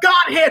with the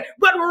Godhead.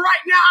 But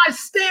right now I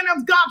stand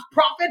as God's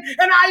prophet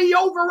and I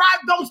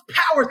override those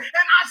powers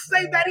and I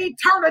say that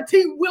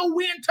eternity will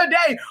win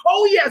today.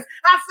 Oh yes,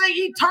 I say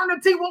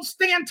eternity will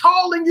stand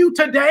tall in you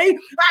today.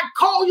 I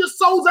call your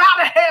souls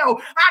out of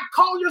hell. I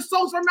call your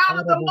souls from out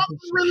of the Muslim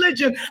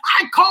religion.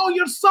 I call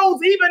your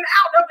souls even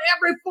out of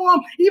every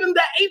form, even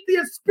the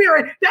atheist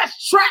spirit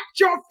that's trapped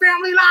your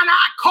family line.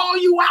 I call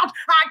you out.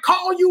 I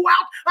call you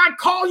out. I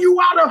call you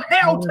out of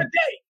hell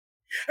today.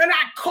 And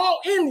I call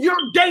in your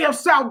day of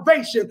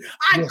salvation.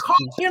 I call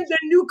in the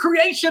new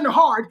creation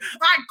heart.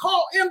 I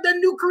call in the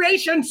new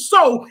creation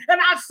soul.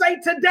 And I say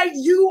today,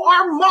 you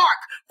are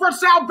marked for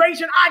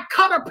salvation. I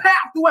cut a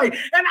pathway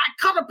and I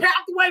cut a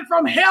pathway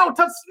from hell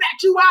to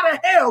snatch you out of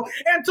hell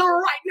and to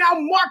right now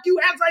mark you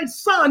as a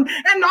son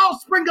and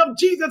offspring of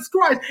Jesus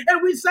Christ.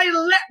 And we say,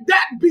 let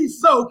that be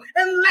so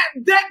and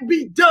let that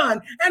be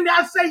done. And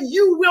I say,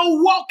 you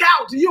will walk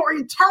out your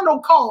eternal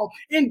call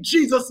in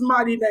Jesus'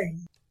 mighty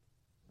name.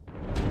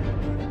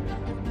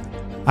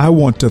 I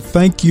want to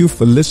thank you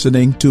for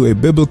listening to a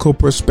Biblical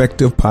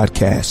Perspective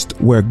podcast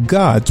where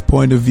God's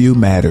point of view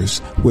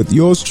matters with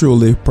yours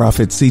truly,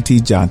 Prophet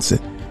C.T. Johnson.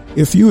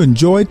 If you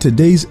enjoyed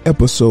today's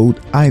episode,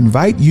 I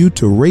invite you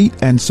to rate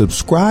and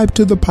subscribe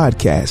to the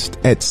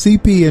podcast at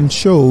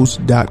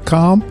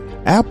cpnshows.com,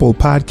 Apple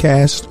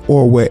Podcasts,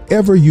 or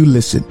wherever you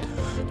listen.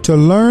 To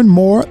learn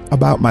more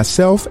about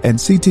myself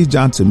and C.T.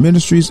 Johnson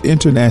Ministries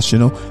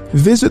International,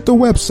 visit the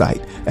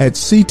website at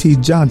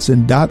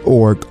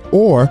ctjohnson.org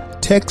or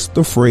text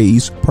the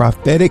phrase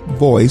prophetic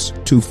voice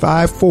to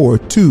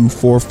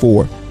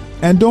 54244.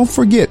 And don't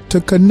forget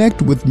to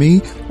connect with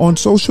me on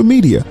social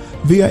media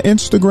via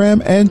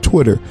Instagram and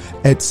Twitter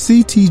at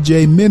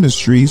CTJ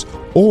Ministries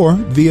or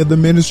via the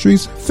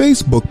ministry's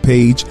Facebook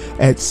page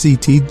at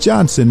CT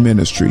Johnson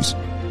Ministries.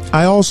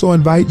 I also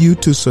invite you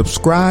to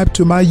subscribe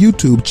to my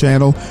YouTube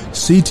channel,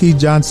 CT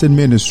Johnson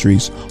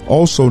Ministries,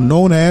 also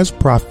known as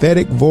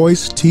Prophetic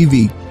Voice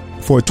TV,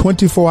 for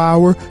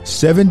 24-hour,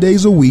 7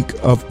 days a week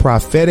of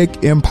prophetic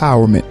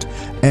empowerment.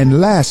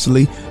 And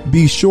lastly,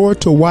 be sure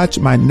to watch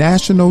my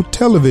national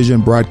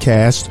television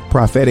broadcast,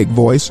 Prophetic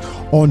Voice,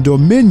 on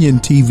Dominion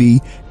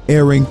TV,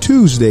 airing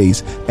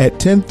Tuesdays at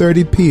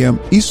 10:30 p.m.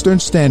 Eastern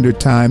Standard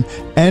Time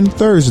and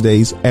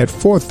Thursdays at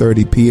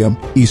 4:30 p.m.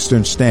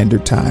 Eastern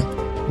Standard Time.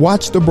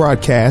 Watch the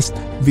broadcast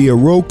via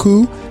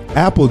Roku,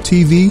 Apple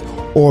TV,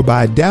 or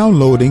by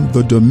downloading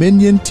the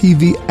Dominion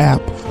TV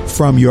app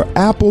from your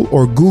Apple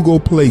or Google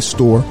Play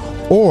Store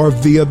or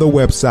via the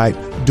website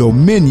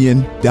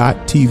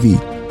dominion.tv.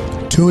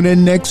 Tune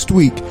in next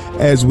week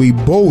as we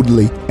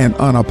boldly and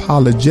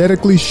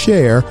unapologetically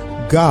share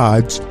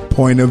God's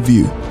point of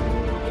view.